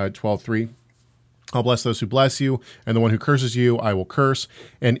 Genesis 12:3. I'll bless those who bless you, and the one who curses you, I will curse.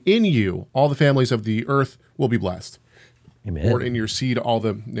 And in you, all the families of the earth will be blessed. Amen. Or in your seed, all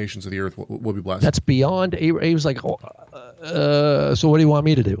the nations of the earth will be blessed. That's beyond. He was like, so what do you want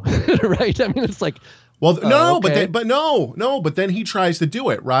me to do? Right? I mean, it's like, well, no, okay. but then he tries to do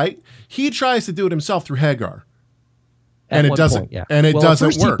it, right? He tries to do it himself through Hagar. And it doesn't. Point, yeah. And it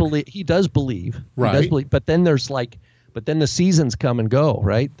doesn't first work. He does believe. Right. He does believe, but then the seasons come and go,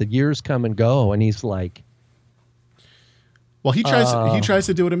 right? The years come and go, and he's like, well, he tries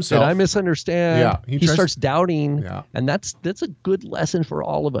to do it himself. Did I misunderstand? Yeah, he starts doubting, yeah. And that's a good lesson for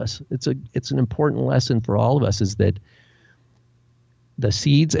all of us. It's an important lesson for all of us, is that the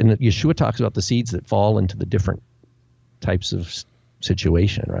seeds, and Yeshua talks about the seeds that fall into the different types of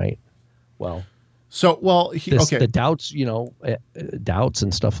situation, right? Well, the doubts, doubts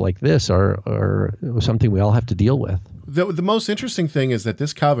and stuff like this are something we all have to deal with. The most interesting thing is that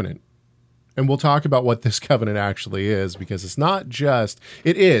this covenant, and we'll talk about what this covenant actually is, because it's not just,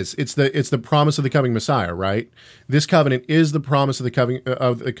 it's the promise of the coming Messiah, right? This covenant is the promise of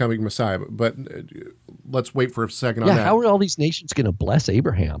the coming Messiah. But let's wait for a second on that. How are all these nations going to bless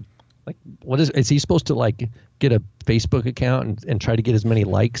Abraham? Like, is he supposed to like get a Facebook account and try to get as many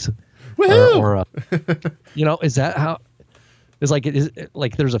likes? Or is that how? It's like there's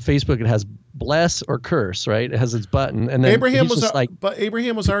a Facebook that has bless or curse, right? It has its button, and then but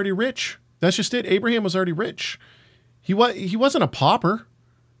Abraham was already rich. That's just it. Abraham was already rich. He wasn't a pauper.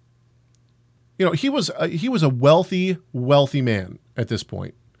 He was a wealthy man at this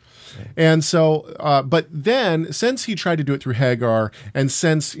point. Okay. And so, but then since he tried to do it through Hagar, and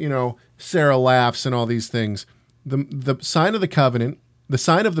since Sarah laughs and all these things, the sign of the covenant, the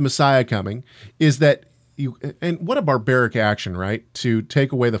sign of the Messiah coming, is that and what a barbaric action, right? To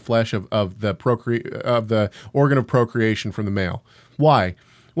take away the flesh of the organ of procreation from the male. Why?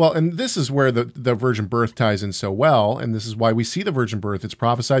 Well, and this is where the virgin birth ties in so well, and this is why we see the virgin birth. It's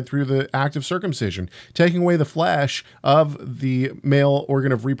prophesied through the act of circumcision, taking away the flesh of the male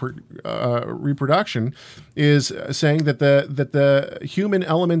organ of reproduction, is saying that the human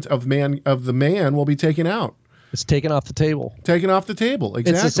element of the man will be taken out. It's taken off the table. Taken off the table.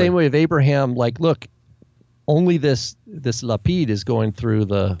 Exactly. It's the same way of Abraham. Like, look, only this lapid is going through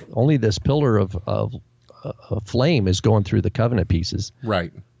only this pillar of flame is going through the covenant pieces.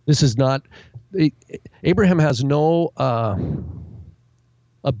 Right. This is not. Abraham has no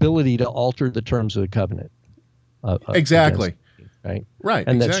ability to alter the terms of the covenant. Exactly. Right. Right.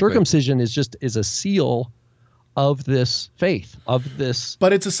 And exactly. that circumcision is a seal of this faith, of this.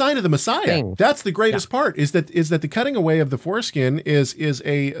 But it's a sign of the Messiah. Thing. That's the greatest part, is that the cutting away of the foreskin is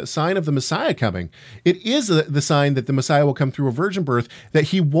a sign of the Messiah coming. It is the sign that the Messiah will come through a virgin birth, that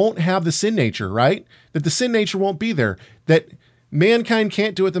he won't have the sin nature, right? That the sin nature won't be there, that mankind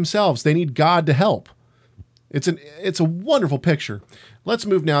can't do it themselves. They need God to help. It's a wonderful picture. Let's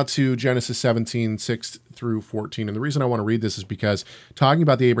move now to Genesis 17, 6 through 14. And the reason I want to read this is because talking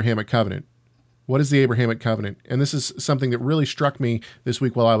about the Abrahamic covenant, what is the Abrahamic covenant? And this is something that really struck me this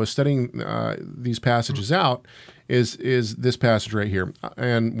week while I was studying these passages out, is this passage right here.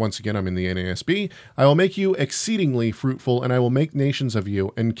 And once again, I'm in the NASB. I will make you exceedingly fruitful, and I will make nations of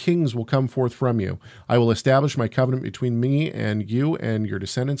you, and kings will come forth from you. I will establish my covenant between me and you and your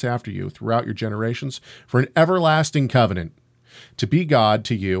descendants after you throughout your generations for an everlasting covenant, to be God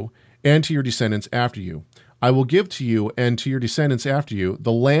to you and to your descendants after you. I will give to you and to your descendants after you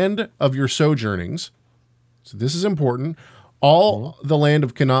the land of your sojournings. So this is important. All the land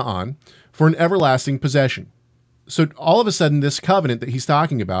of Canaan for an everlasting possession. So all of a sudden, this covenant that he's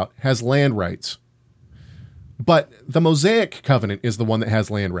talking about has land rights. But the Mosaic covenant is the one that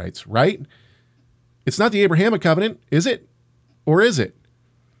has land rights, right? It's not the Abrahamic covenant, is it? Or is it?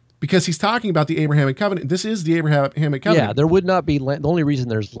 Because he's talking about the Abrahamic covenant. This is the Abrahamic covenant. Yeah, there would not be the only reason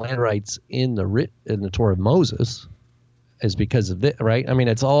there's land rights in the Torah of Moses is because of this, right? I mean,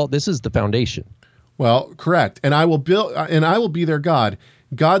 this is the foundation. Well, correct. And I will be their God.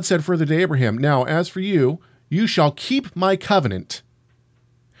 God said further to Abraham, now, as for you, you shall keep my covenant,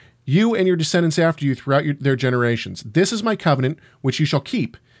 you and your descendants after you throughout their generations. This is my covenant, which you shall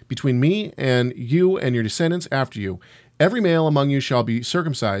keep between me and you and your descendants after you. Every male among you shall be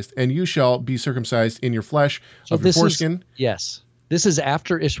circumcised, and you shall be circumcised in your flesh of your foreskin. Yes. This is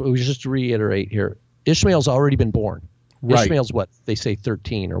after Ishmael. Just to reiterate here, Ishmael's already been born. Right. Ishmael's what? They say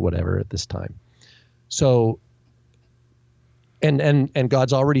 13 or whatever at this time. So, and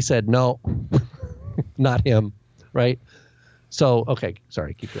God's already said, no, not him, right? So, okay,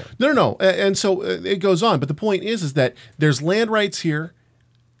 sorry, keep going. No. And so it goes on. But the point is that there's land rights here,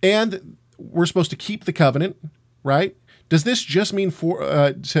 and we're supposed to keep the covenant, right? Does this just mean for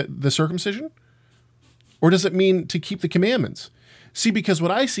to the circumcision? Or does it mean to keep the commandments? See, because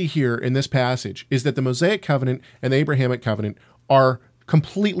what I see here in this passage is that the Mosaic covenant and the Abrahamic covenant are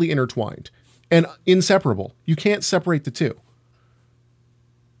completely intertwined and inseparable. You can't separate the two.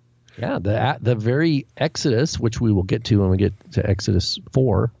 Yeah, the very Exodus, which we will get to when we get to Exodus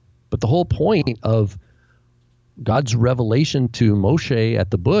 4, but the whole point of God's revelation to Moshe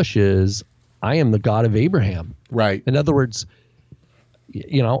at the bush is, I am the God of Abraham. Right. In other words,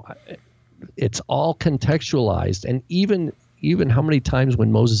 it's all contextualized. And even how many times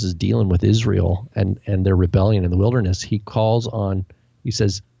when Moses is dealing with Israel and their rebellion in the wilderness, he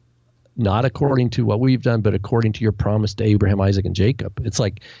says, not according to what we've done, but according to your promise to Abraham, Isaac, and Jacob. It's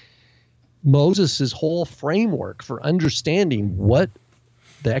like Moses' whole framework for understanding what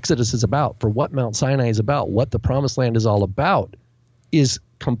the Exodus is about, for what Mount Sinai is about, what the promised land is all about, is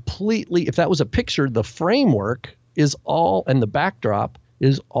completely, if that was a picture, the framework is all, and the backdrop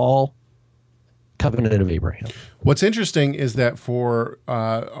is all covenant of Abraham. What's interesting is that for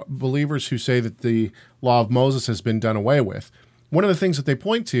believers who say that the law of Moses has been done away with, one of the things that they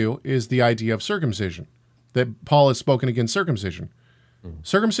point to is the idea of circumcision, that Paul has spoken against circumcision.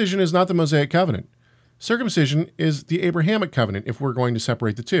 Circumcision is not the Mosaic covenant. Circumcision is the Abrahamic covenant, if we're going to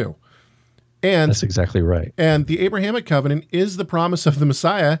separate the two. And that's exactly right. And the Abrahamic covenant is the promise of the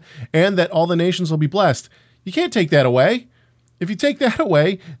Messiah and that all the nations will be blessed. You can't take that away. If you take that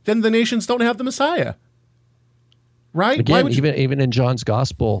away, then the nations don't have the Messiah. Right? Again, even in John's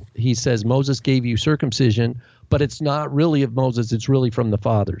gospel, he says Moses gave you circumcision, but it's not really of Moses. It's really from the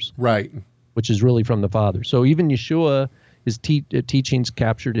fathers. Right. Which is really from the fathers. So even Yeshua, his teachings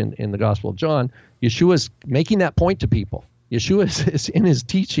captured in the Gospel of John, Yeshua's making that point to people. Yeshua is in his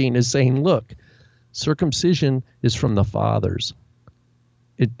teaching is saying, look, circumcision is from the fathers.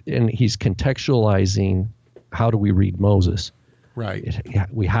 And he's contextualizing how do we read Moses. Right.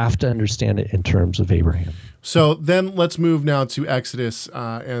 We have to understand it in terms of Abraham. So then let's move now to Exodus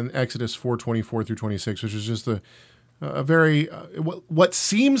and Exodus 4:24 through 26, which is just a very, what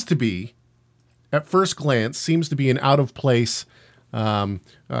seems to be, at first glance, seems to be an out-of-place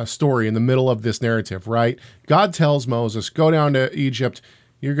story in the middle of this narrative, right? God tells Moses, go down to Egypt.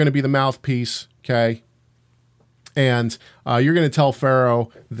 You're going to be the mouthpiece, okay? And you're going to tell Pharaoh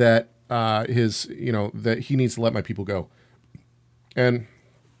that that he needs to let my people go. And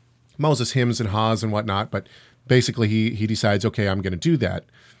Moses hems and haws and whatnot, but basically he decides, okay, I'm going to do that.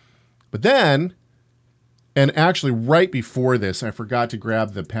 But then, and actually right before this, I forgot to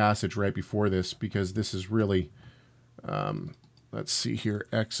grab the passage right before this because this is really, let's see here,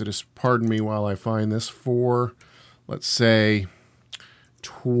 Exodus, pardon me while I find this, for, let's say,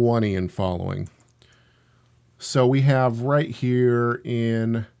 20 and following. So we have right here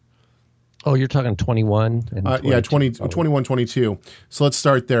in... Oh, you're talking 21 and 21, 22. So let's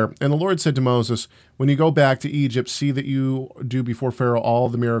start there. And the Lord said to Moses, when you go back to Egypt, see that you do before Pharaoh all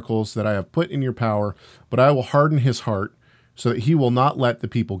the miracles that I have put in your power, but I will harden his heart so that he will not let the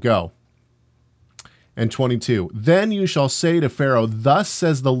people go. And 22, then you shall say to Pharaoh, thus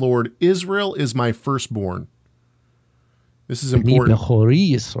says the Lord, Israel is my firstborn. This is important.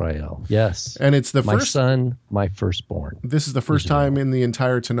 Israel. Yes. And it's my son, my firstborn. This is the first time in the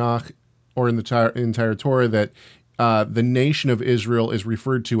entire Tanakh or in the entire Torah that the nation of Israel is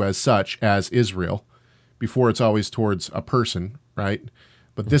referred to as such, as Israel. Before it's always towards a person, right?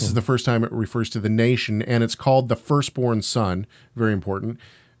 But this is the first time it refers to the nation, and it's called the firstborn son. Very important.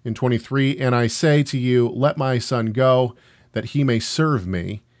 In 23, and I say to you, let my son go, that he may serve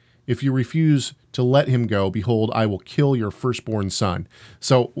me. If you refuse to let him go, behold, I will kill your firstborn son.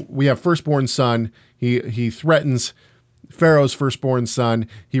 So we have firstborn son. He threatens Pharaoh's firstborn son.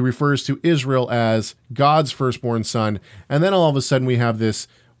 He refers to Israel as God's firstborn son. And then all of a sudden we have this,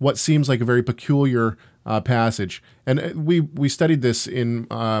 what seems like a very peculiar passage. And we studied this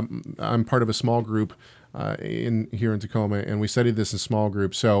I'm part of a small group in here in Tacoma, and we studied this in small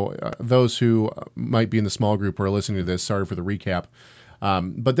group. So those who might be in the small group or are listening to this, sorry for the recap.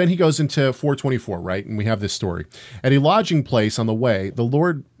 But then he goes into 424, right? And we have this story. At a lodging place on the way, the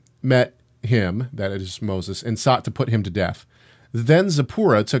Lord met him, that is Moses, and sought to put him to death. Then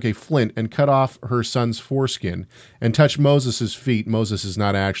Zipporah took a flint and cut off her son's foreskin and touched Moses' feet. Moses is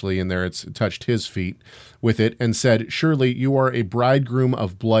not actually in there. It's touched his feet with it and said, "Surely you are a bridegroom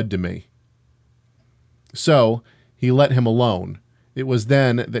of blood to me." So he let him alone. It was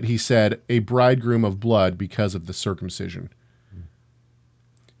then that he said, "A bridegroom of blood," because of the circumcision.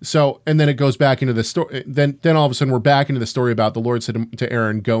 So, and then it goes back into the story. Then all of a sudden we're back into the story about the Lord said to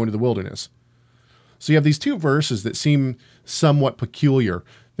Aaron, "Go into the wilderness." So you have these two verses that seem somewhat peculiar.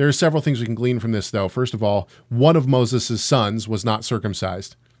 There are several things we can glean from this, though. First of all, one of Moses' sons was not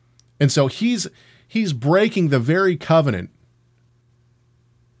circumcised. And so he's breaking the very covenant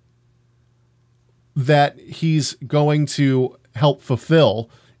that he's going to help fulfill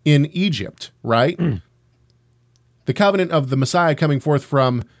in Egypt, right? The covenant of the Messiah coming forth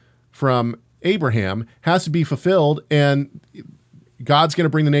from Abraham has to be fulfilled, and God's going to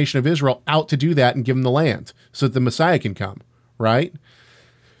bring the nation of Israel out to do that and give them the land so that the Messiah can come, right?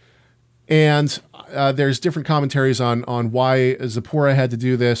 And there's different commentaries on why Zipporah had to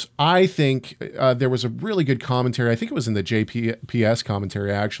do this. I think there was a really good commentary. I think it was in the JPS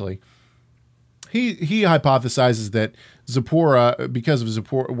commentary, actually. He hypothesizes that Zipporah, because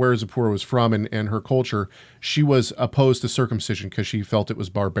of where Zipporah was from and her culture, she was opposed to circumcision because she felt it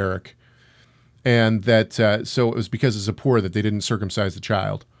was barbaric. And that so it was because of Zipporah that they didn't circumcise the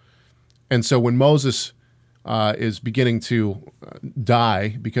child. And so when Moses is beginning to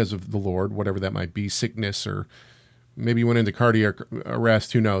die because of the Lord, whatever that might be, sickness, or maybe he went into cardiac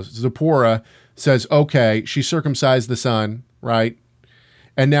arrest, who knows. Zipporah says, okay, she circumcised the son, right?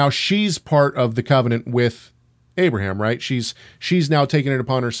 And now she's part of the covenant with Abraham, right? She's now taken it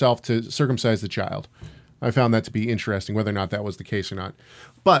upon herself to circumcise the child. I found that to be interesting, whether or not that was the case or not.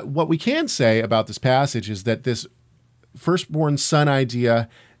 But what we can say about this passage is that this firstborn son idea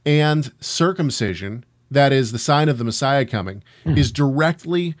and circumcision, that is the sign of the Messiah coming, is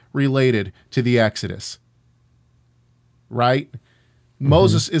directly related to the Exodus, right?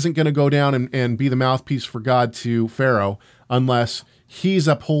 Moses isn't going to go down and be the mouthpiece for God to Pharaoh unless he's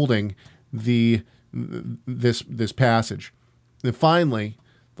upholding this passage. And finally,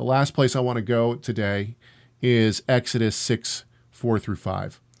 the last place I want to go today is Exodus 6, 4 through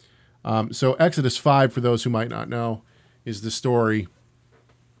 5. So Exodus 5, for those who might not know, is the story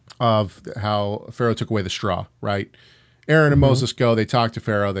of how Pharaoh took away the straw, right? Aaron and Moses go, they talk to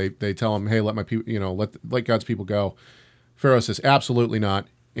Pharaoh, they tell him, hey, let my people, let God's people go. Pharaoh says, absolutely not.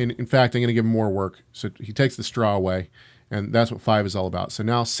 In fact, I'm going to give him more work. So he takes the straw away, and that's what 5 is all about. So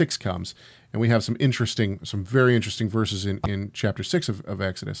now 6 comes, and we have some very interesting verses in chapter 6 of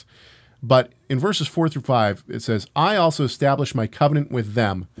Exodus. But in verses 4 through 5, it says, I also established my covenant with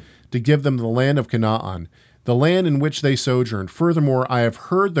them to give them the land of Canaan, the land in which they sojourned. Furthermore, I have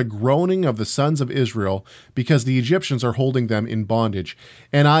heard the groaning of the sons of Israel because the Egyptians are holding them in bondage,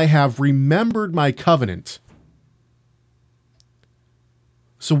 and I have remembered my covenant.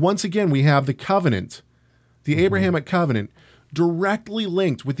 So once again, we have the covenant, the Abrahamic covenant, directly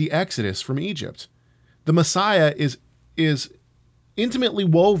linked with the Exodus from Egypt. The Messiah is intimately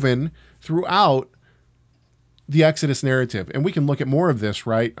woven throughout the Exodus narrative. And we can look at more of this,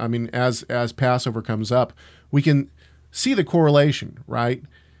 right? I mean, as Passover comes up, we can see the correlation, right?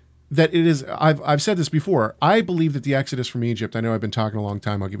 That it is, I've said this before, I believe that the Exodus from Egypt, I know I've been talking a long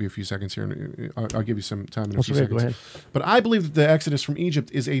time, I'll give you a few seconds here, and I'll give you some time in a few seconds. Go ahead. But I believe that the Exodus from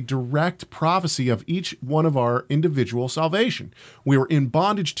Egypt is a direct prophecy of each one of our individual salvation. We were in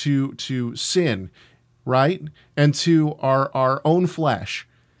bondage to sin, right? And to our own flesh.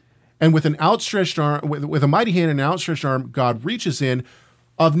 And with an outstretched arm, with a mighty hand and an outstretched arm, God reaches in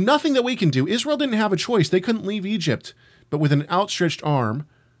of nothing that we can do. Israel didn't have a choice. They couldn't leave Egypt. But with an outstretched arm,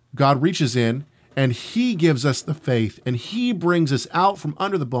 God reaches in and he gives us the faith, and he brings us out from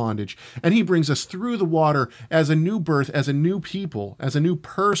under the bondage, and he brings us through the water as a new birth, as a new people, as a new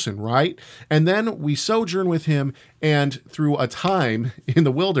person, right? And then we sojourn with him, and through a time in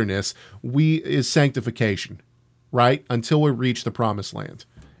the wilderness, is sanctification, right? Until we reach the promised land.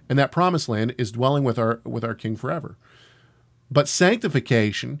 And that promised land is dwelling with our King forever. But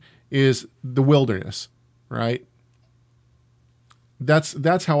sanctification is the wilderness, right?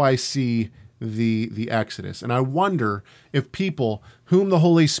 That's how I see the Exodus. And I wonder if people whom the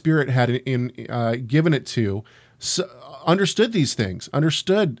Holy Spirit had given it to understood these things,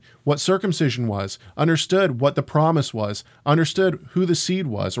 understood what circumcision was, understood what the promise was, understood who the seed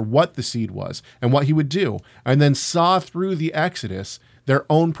was or what the seed was and what he would do, and then saw through the Exodus their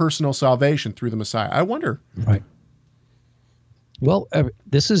own personal salvation through the Messiah. I wonder. Right. Well,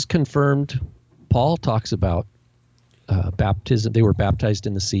 this is confirmed. Paul talks about baptism. They were baptized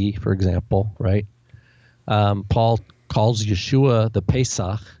in the sea, for example, right? Paul calls Yeshua the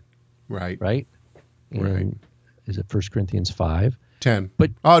Pesach. Right. Right? Right. Is it 1 Corinthians 5? 10. But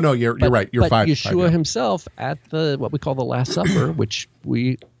oh no, you're right. You're but 5. Yeshua 5, himself at what we call the Last Supper, which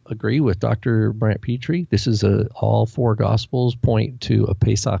we agree with Dr. Brant Petrie. This is all 4 Gospels point to a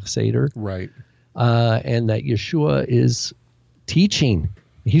Pesach Seder. Right. And that Yeshua is teaching.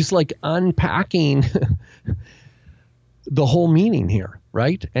 He's like unpacking the whole meaning here,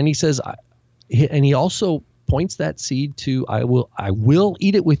 right? And he says, and he also points that seed to, I will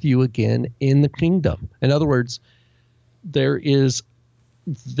eat it with you again in the kingdom. In other words, there is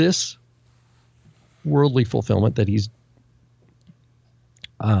this worldly fulfillment that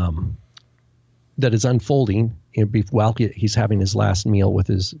that is unfolding while he's having his last meal with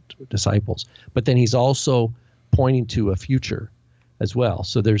his disciples. But then he's also pointing to a future as well.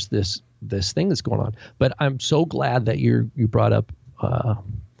 So there's this thing that's going on. But I'm so glad that you brought up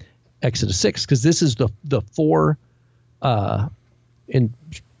Exodus 6, because this is the 4 in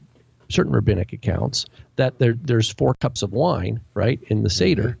certain rabbinic accounts that there's 4 cups of wine, right, in the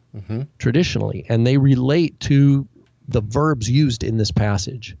Seder traditionally, and they relate to the verbs used in this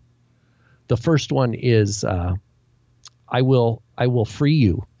passage. The first one is I will free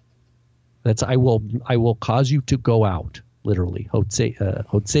you. That's I will cause you to go out, literally.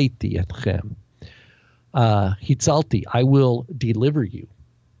 Hotzeiti etchem. Hitzalti, I will deliver you.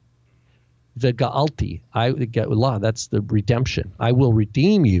 V'ga'alti, that's the redemption. I will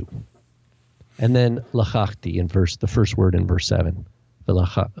redeem you. And then lachachti the first word in verse 7.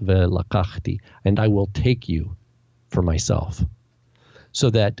 V'lachachti, and I will take you for myself. So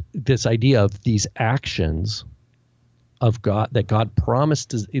that this idea of these actions of God, that God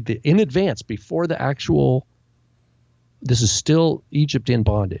promised in advance before the actual, this is still Egypt in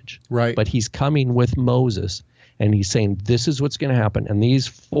bondage. Right. But he's coming with Moses and he's saying, this is what's going to happen. And these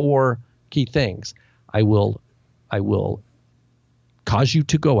 4 key things, I will cause you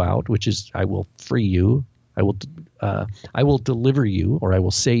to go out, which is I will free you. I will deliver you, or I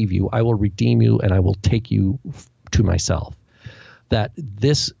will save you. I will redeem you, and I will take you to myself. That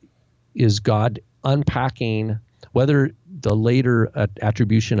this is God unpacking whether the later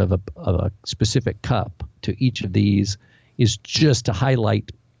attribution of a specific cup to each of these is just to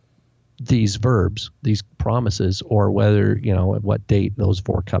highlight these verbs, these promises, or whether, at what date those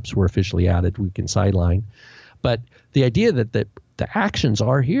 4 cups were officially added, we can sideline. But the idea that the actions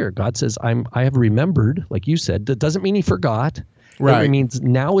are here. God says, I have remembered, like you said. That doesn't mean he forgot. Right. It means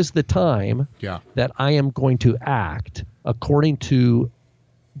now is the time that I am going to act according to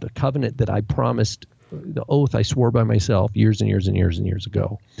the covenant that I promised, the oath I swore by myself years and years and years and years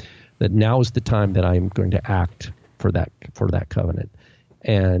ago. That now is the time that I am going to act for that covenant.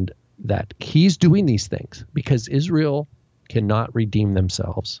 And that he's doing these things because Israel cannot redeem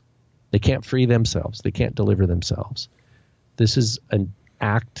themselves. They can't free themselves. They can't deliver themselves. This is an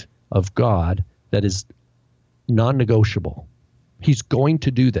act of God that is non-negotiable. He's going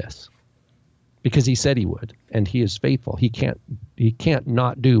to do this because he said he would, and he is faithful. He can't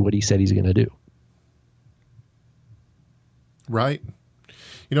not do what he said he's going to do. Right.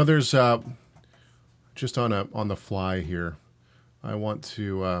 There's just on the fly here. I want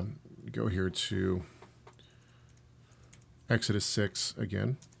to go here to Exodus 6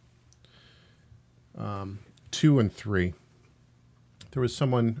 again. 2 and 3. There was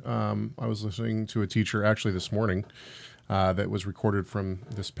someone, I was listening to a teacher actually this morning that was recorded from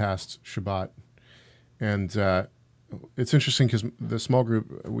this past Shabbat. And it's interesting because the small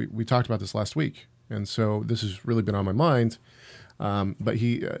group, we talked about this last week. And so this has really been on my mind. But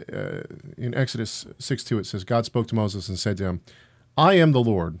he, in Exodus 6:2, it says, God spoke to Moses and said to him, I am the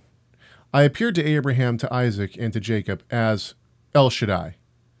Lord. I appeared to Abraham, to Isaac, and to Jacob as El Shaddai.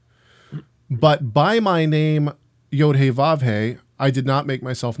 But by my name, Yod-Heh-Vav-Heh, I did not make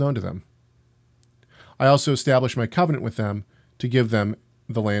myself known to them. I also established my covenant with them to give them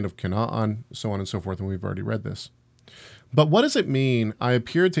the land of Canaan, so on and so forth, and we've already read this. But what does it mean, I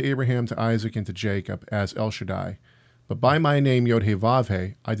appeared to Abraham, to Isaac, and to Jacob as El Shaddai, but by my name,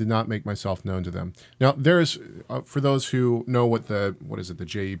 Yod-Heh-Vav-Heh, I did not make myself known to them. Now, there is, for those who know what the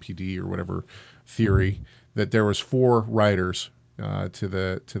JEPD or whatever theory, that there was 4 writers to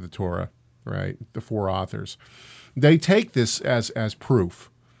the Torah, right? The 4 authors. They take this as proof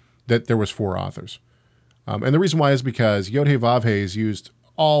that there was 4 authors. And the reason why is because Yod-Heh-Vav-Heh is used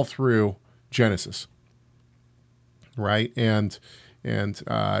all through Genesis, right? And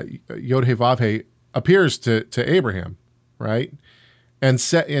Yod-Heh-Vav-Heh appears to Abraham, right? And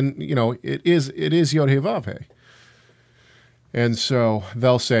set in, it is Yod-Heh-Vav-Heh. And so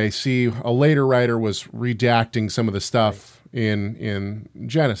they'll say, see, a later writer was redacting some of the stuff in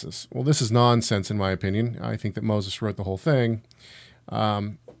Genesis. Well, this is nonsense in my opinion. I think that Moses wrote the whole thing.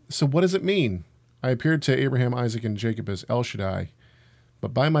 So what does it mean? I appeared to Abraham, Isaac, and Jacob as El Shaddai,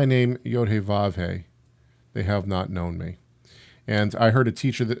 but by my name Yod-Heh-Vav-Heh, they have not known me. And I heard a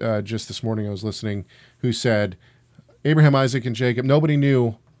teacher that, just this morning I was listening who said, Abraham, Isaac, and Jacob, nobody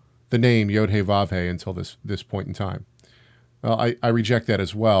knew the name Yod-Heh-Vav-Heh until this point in time. Well, I reject that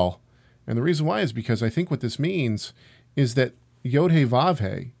as well. And the reason why is because I think what this means is that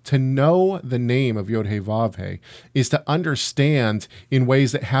Yod-Heh-Vav-Heh, to know the name of Yod-Heh-Vav-Heh, is to understand in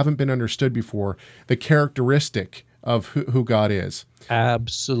ways that haven't been understood before the characteristic of who God is.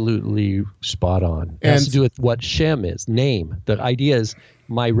 Absolutely spot on. It has to do with what Shem is, name. The idea is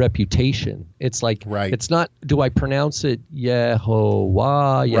my reputation. It's like, It's not, do I pronounce it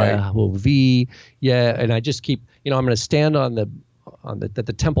Yehovah, Yehovah, and I just keep, I'm going to stand on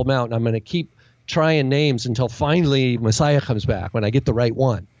the Temple Mount, and I'm going to keep trying names until finally Messiah comes back when I get the right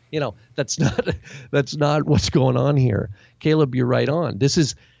one. That's not what's going on here. Caleb, you're right on. This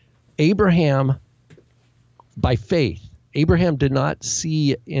is Abraham by faith. Abraham did not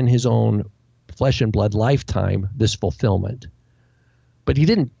see in his own flesh and blood lifetime this fulfillment. But he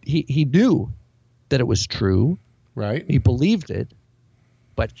knew that it was true. Right. He believed it.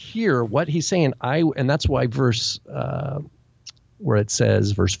 But here, what he's saying, and that's why verse where it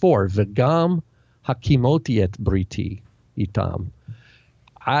says, verse 4, V'gam hakimoti et briti itam.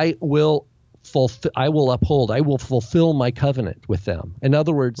 I will uphold, I will fulfill my covenant with them. In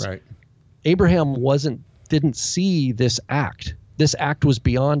other words, Abraham didn't see this act. This act was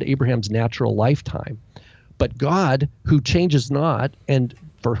beyond Abraham's natural lifetime. But God, who changes not, and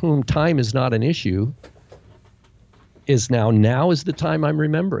for whom time is not an issue, is now is the time I'm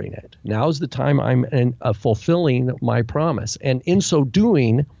remembering it. Now is the time I'm fulfilling my promise. And in so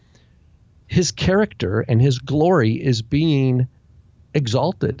doing, his character and his glory is being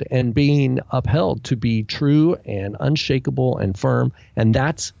exalted and being upheld to be true and unshakable and firm. And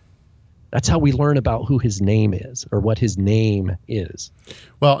that's how we learn about who his name is, or what his name is.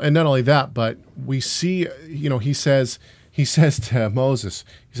 Well, and not only that, but we see, he says to Moses,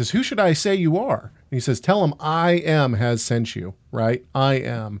 he says, who should I say you are? And he says, tell him I am has sent you, right? I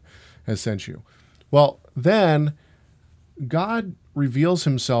am has sent you. Well, then God reveals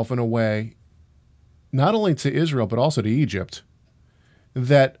himself in a way, not only to Israel, but also to Egypt,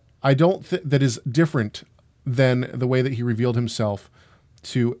 that I don't that is different than the way that he revealed himself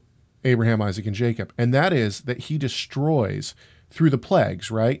to Abraham, Isaac, and Jacob. And that is that he destroys through the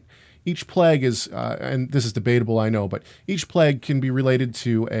plagues, right? Each plague is, and this is debatable, I know, but each plague can be related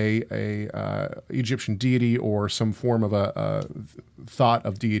to a Egyptian deity or some form of a thought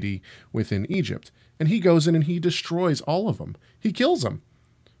of deity within Egypt. And he goes in and he destroys all of them. He kills them,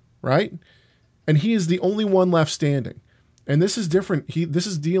 right? And he is the only one left standing. And this is different. This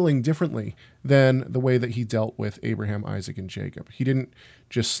is dealing differently than the way that he dealt with Abraham, Isaac, and Jacob. He didn't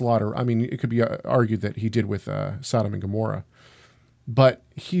just slaughter. I mean, it could be argued that he did with Sodom and Gomorrah. But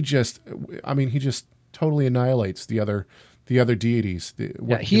he just totally annihilates the other deities.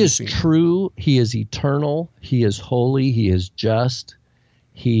 He is true. He is eternal. He is holy. He is just.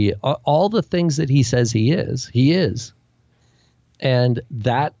 He all the things that he says he is. And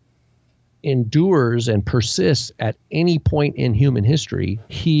that endures and persists at any point in human history.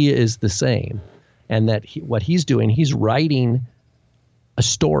 He is the same. And that what he's doing, he's writing a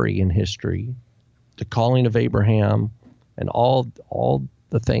story in history, the calling of Abraham, and all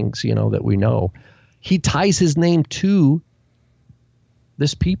the things, that we know. He ties his name to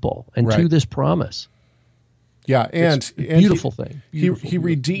this people and to this promise. Yeah, and it's a beautiful thing. He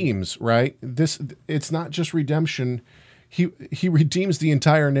redeems, right? It's not just redemption. He redeems the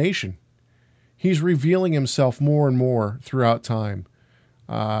entire nation. He's revealing himself more and more throughout time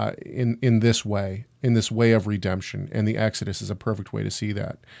in this way of redemption. And the Exodus is a perfect way to see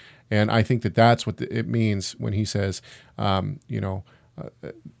that. And I think that that's what it means when he says, in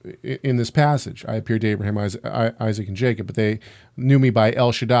this passage, I appeared to Abraham, Isaac, and Jacob, but they knew me by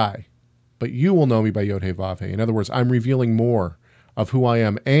El Shaddai. But you will know me by Yod-Heh-Vav-Heh. In other words, I'm revealing more of who I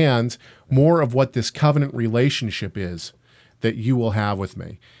am and more of what this covenant relationship is that you will have with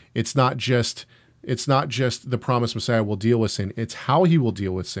me. It's not just the promised Messiah will deal with sin. It's how he will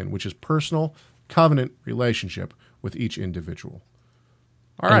deal with sin, which is personal covenant relationship with each individual.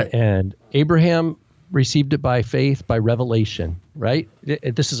 All right. And Abraham received it by faith, by revelation, right?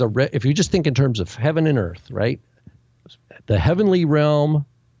 This is if you just think in terms of heaven and earth, right? The heavenly realm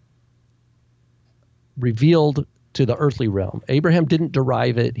revealed to the earthly realm. Abraham didn't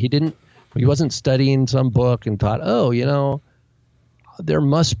derive it. He wasn't studying some book and thought, there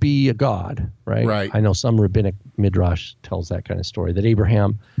must be a God, right? Right. I know some rabbinic midrash tells that kind of story, that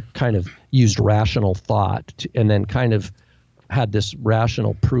Abraham kind of used rational thought and then kind of had this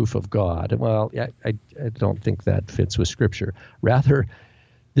rational proof of God. Well, I don't think that fits with Scripture. Rather,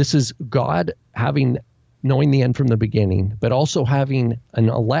 this is God knowing the end from the beginning, but also having an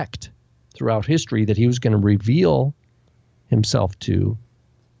elect throughout history that he was going to reveal himself to,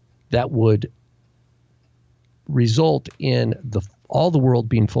 that would result in all the world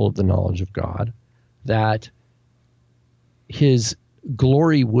being full of the knowledge of God, that his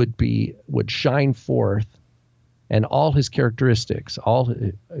glory would shine forth, and all his characteristics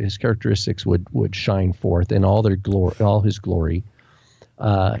would shine forth in all their glory, all his glory,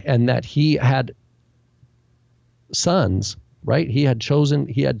 and that he had sons, right? He had children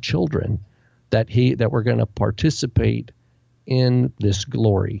that were going to participate in this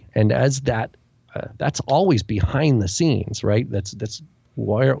glory, and as that's always behind the scenes, right? That's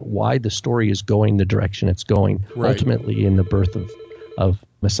why the story is going the direction it's going. Right. Ultimately, in the birth of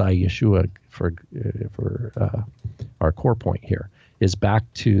Messiah Yeshua, for our core point here is back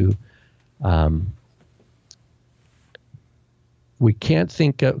to we can't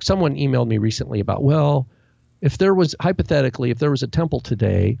think of. Someone emailed me recently about, well, if there was a temple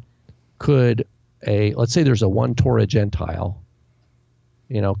today, let's say there's a one Torah Gentile,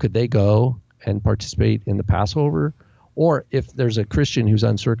 could they go and participate in the Passover? Or if there's a Christian who's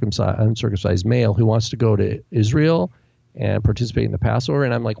uncircumcised male who wants to go to Israel and participate in the Passover,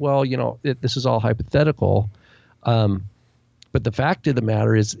 and I'm like, well, this is all hypothetical. But the fact of the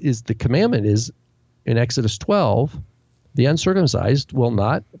matter is the commandment is in Exodus 12, the uncircumcised will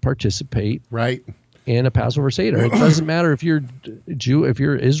not participate right in a Passover Seder. It doesn't matter if you're Jew, if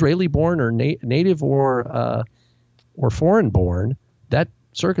you're Israeli born or native or foreign born, that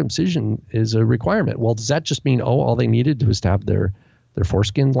circumcision is a requirement. Well, does that just mean, all they needed was to have their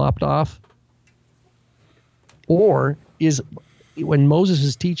foreskin lopped off? Or when Moses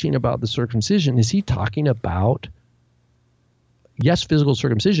is teaching about the circumcision, is he talking about, yes, physical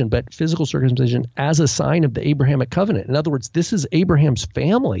circumcision, but physical circumcision as a sign of the Abrahamic covenant? In other words, this is Abraham's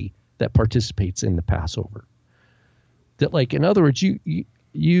family that participates in the Passover. That, like, in other words,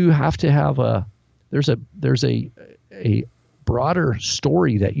 you have to have there's a broader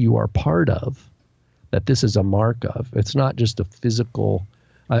story that you are part of, that this is a mark of. It's not just a physical,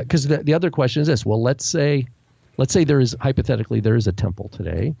 because the other question is this. Well, let's say hypothetically there is a temple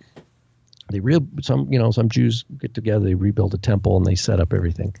today. Some Jews get together, they rebuild a temple and they set up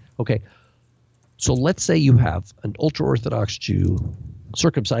everything. Okay. So let's say you have an ultra-Orthodox Jew,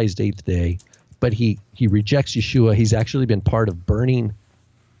 circumcised 8th day, but he rejects Yeshua. He's actually been part of burning,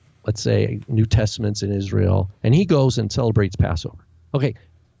 let's say, New Testaments in Israel, and he goes and celebrates Passover. Okay,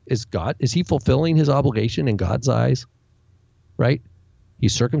 is he fulfilling his obligation in God's eyes? Right?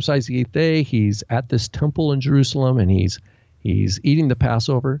 He's circumcised the 8th day. He's at this temple in Jerusalem, and he's eating the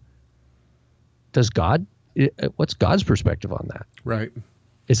Passover. What's God's perspective on that? Right.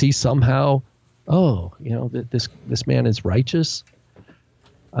 Is he somehow, this man is righteous?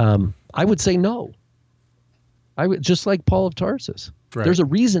 I would say no. I would, just like Paul of Tarsus. Right. There's a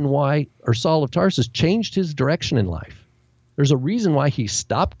reason why, or Saul of Tarsus, changed his direction in life. There's a reason why he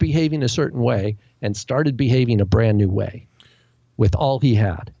stopped behaving a certain way and started behaving a brand new way with all he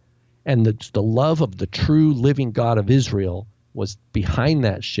had. And the love of the true living God of Israel was behind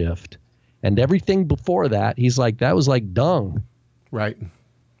that shift. And everything before that, he's like, that was like dung. Right.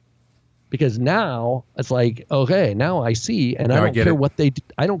 Because now it's like, okay, now I see, and I don't care what they do.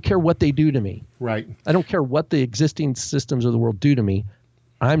 I don't care what they do to me. Right. I don't care what the existing systems of the world do to me.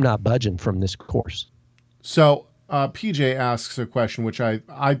 I'm not budging from this course. So PJ asks a question, which I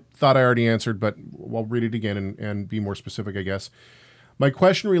thought I already answered, but I'll read it again and be more specific, I guess. My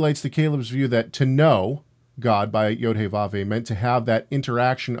question relates to Caleb's view that to know God by Yod-Heh-Vav-Heh meant to have that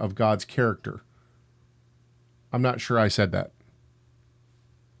interaction of God's character. I'm not sure I said that.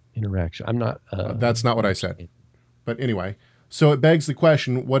 Interaction. I'm not. That's not what I said. But anyway, so it begs the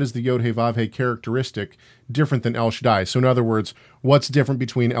question, what is the Yod-Heh-Vav-Heh characteristic different than El Shaddai? So in other words, what's different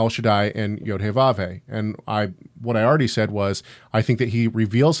between El Shaddai and Yod-Heh-Vav-Heh? And what I already said was, I think that he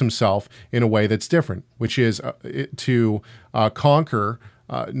reveals himself in a way that's different, which is to conquer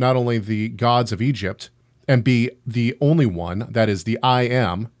not only the gods of Egypt and be the only one, that is the I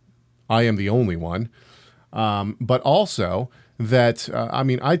am the only one, but also that,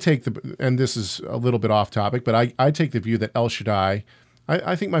 I take and this is a little bit off topic, but I take the view that El Shaddai,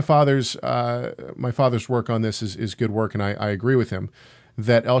 I think my father's work on this is good work, and I agree with him,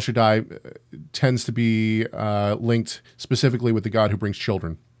 that El Shaddai tends to be linked specifically with the God who brings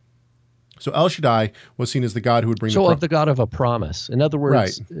children. So El Shaddai was seen as the God who would bring the God of a promise. In other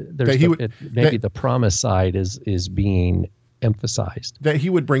words, right. The promise side is being emphasized. That he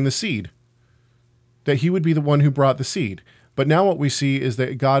would bring the seed. That he would be the one who brought the seed. But now what we see is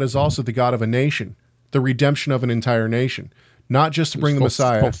that God is also the God of a nation, the redemption of an entire nation, not just to bring the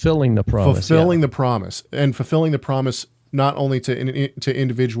Messiah. Fulfilling the promise. Fulfilling the promise, and fulfilling the promise not only to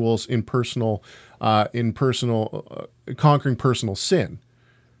individuals in personal conquering personal sin,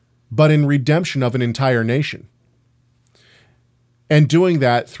 but in redemption of an entire nation. And doing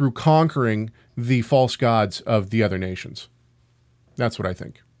that through conquering the false gods of the other nations. That's what I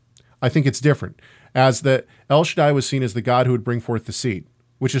think. I think it's different. As that El Shaddai was seen as the God who would bring forth the seed,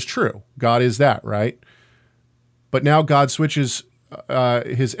 which is true. God is that, right? But now God switches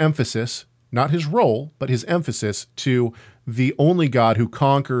his emphasis, not his role, but his emphasis to the only God who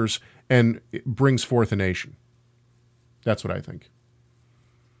conquers and brings forth a nation. That's what I think.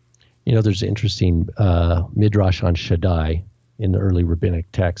 There's an interesting midrash on Shaddai in the early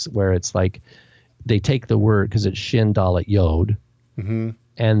rabbinic texts where it's like they take the word, because it's Shin Dalet Yod,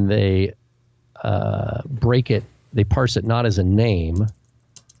 and they break it, they parse it not as a name,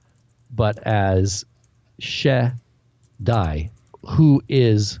 but as Shaddai, who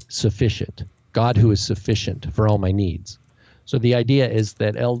is sufficient, God who is sufficient for all my needs. So the idea is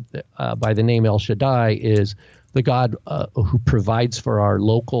that by the name El Shaddai is the God who provides for our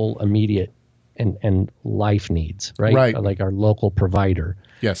local, immediate, and life needs, right? Right. Like our local provider.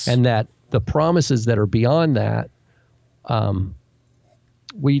 Yes. And that the promises that are beyond that,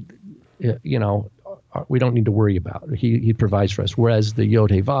 we don't need to worry about. He provides for us. Whereas the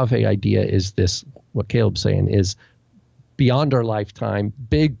Yod He Vav He idea is this, what Caleb's saying is beyond our lifetime,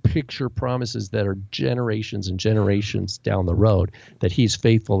 big picture promises that are generations and generations down the road, that he's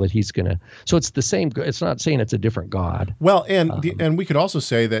faithful, that he's going to. So it's the same. It's not saying it's a different God. Well, and we could also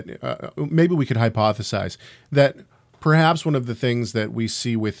say that maybe we could hypothesize that perhaps one of the things that we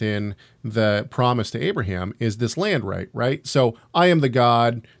see within the promise to Abraham is this land right? So I am the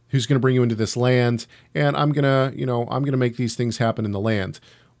God who's going to bring you into this land, and I'm going to make these things happen in the land.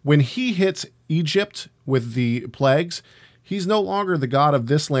 When he hits Egypt with the plagues, he's no longer the God of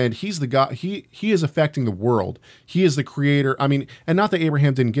this land. He's the God. He is affecting the world. He is the creator. And not that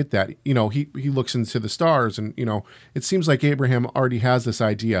Abraham didn't get that. He looks into the stars, and it seems like Abraham already has this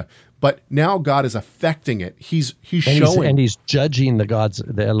idea. But now God is affecting it. He's showing, and he's judging the gods,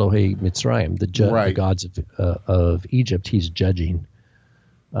 the Elohei Mitzrayim, the gods of Egypt. He's judging,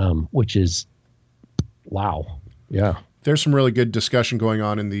 which is wow. Yeah. There's some really good discussion going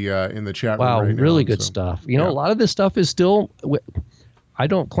on in the chat room right now. Really good stuff. A lot of this stuff is still. I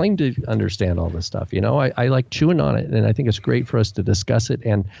don't claim to understand all this stuff. I like chewing on it, and I think it's great for us to discuss it.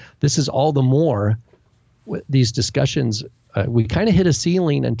 And this is all the more these discussions. We kind of hit a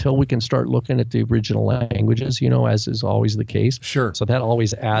ceiling until we can start looking at the original languages. As is always the case. Sure. So that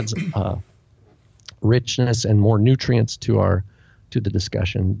always adds richness and more nutrients to the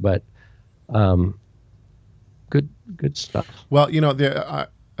discussion. But. Good stuff. Well,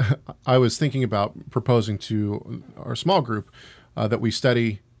 I was thinking about proposing to our small group that we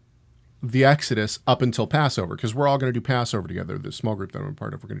study the Exodus up until Passover, because we're all going to do Passover together. The small group that I'm a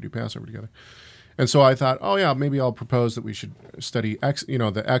part of, we're going to do Passover together. And so I thought, maybe I'll propose that we should study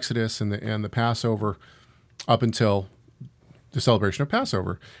the Exodus and the Passover up until the celebration of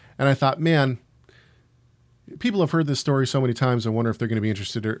Passover. And I thought, man, people have heard this story so many times. I wonder if they're going to be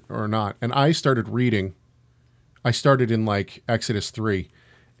interested or not. And I started reading. I started in like Exodus 3,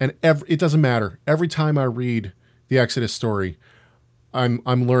 and it doesn't matter. Every time I read the Exodus story, I'm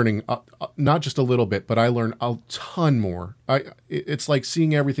learning not just a little bit, but I learn a ton more. It's like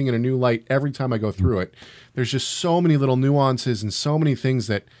seeing everything in a new light every time I go through it. There's just so many little nuances and so many things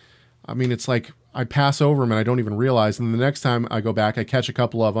that, it's like I pass over them and I don't even realize. And the next time I go back, I catch a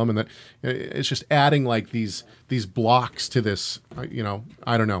couple of them, and it's just adding like these blocks to this,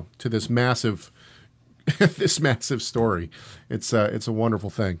 to this massive. This massive story. It's a wonderful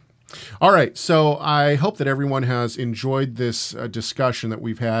thing. All right, so I hope that everyone has enjoyed this discussion that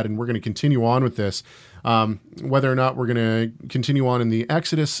we've had, and we're going to continue on with this. Whether or not we're going to continue on in the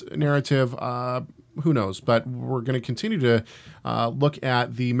Exodus narrative, who knows? But we're going to continue to look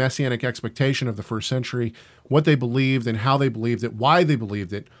at the messianic expectation of the first century, what they believed and how they believed it, why they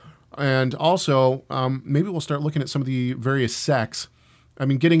believed it, and also maybe we'll start looking at some of the various sects I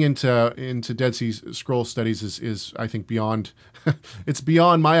mean, getting into Dead Sea Scroll studies is I think beyond it's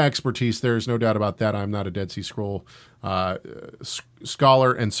beyond my expertise. There's no doubt about that. I'm not a Dead Sea Scroll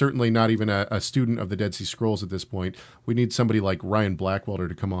scholar, and certainly not even a student of the Dead Sea Scrolls at this point. We need somebody like Ryan Blackwelder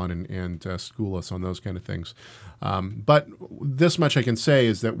to come on and school us on those kind of things. But this much I can say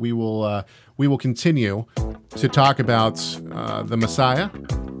is that we will continue to talk about the Messiah.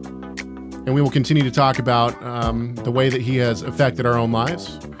 And we will continue to talk about the way that he has affected our own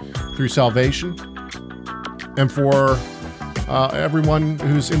lives through salvation and for everyone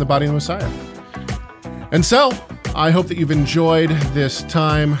who's in the body of the Messiah. And so, I hope that you've enjoyed this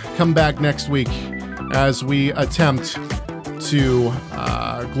time. Come back next week as we attempt to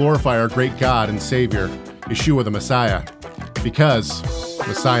glorify our great God and Savior, Yeshua the Messiah, because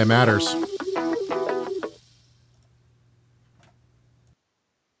Messiah matters.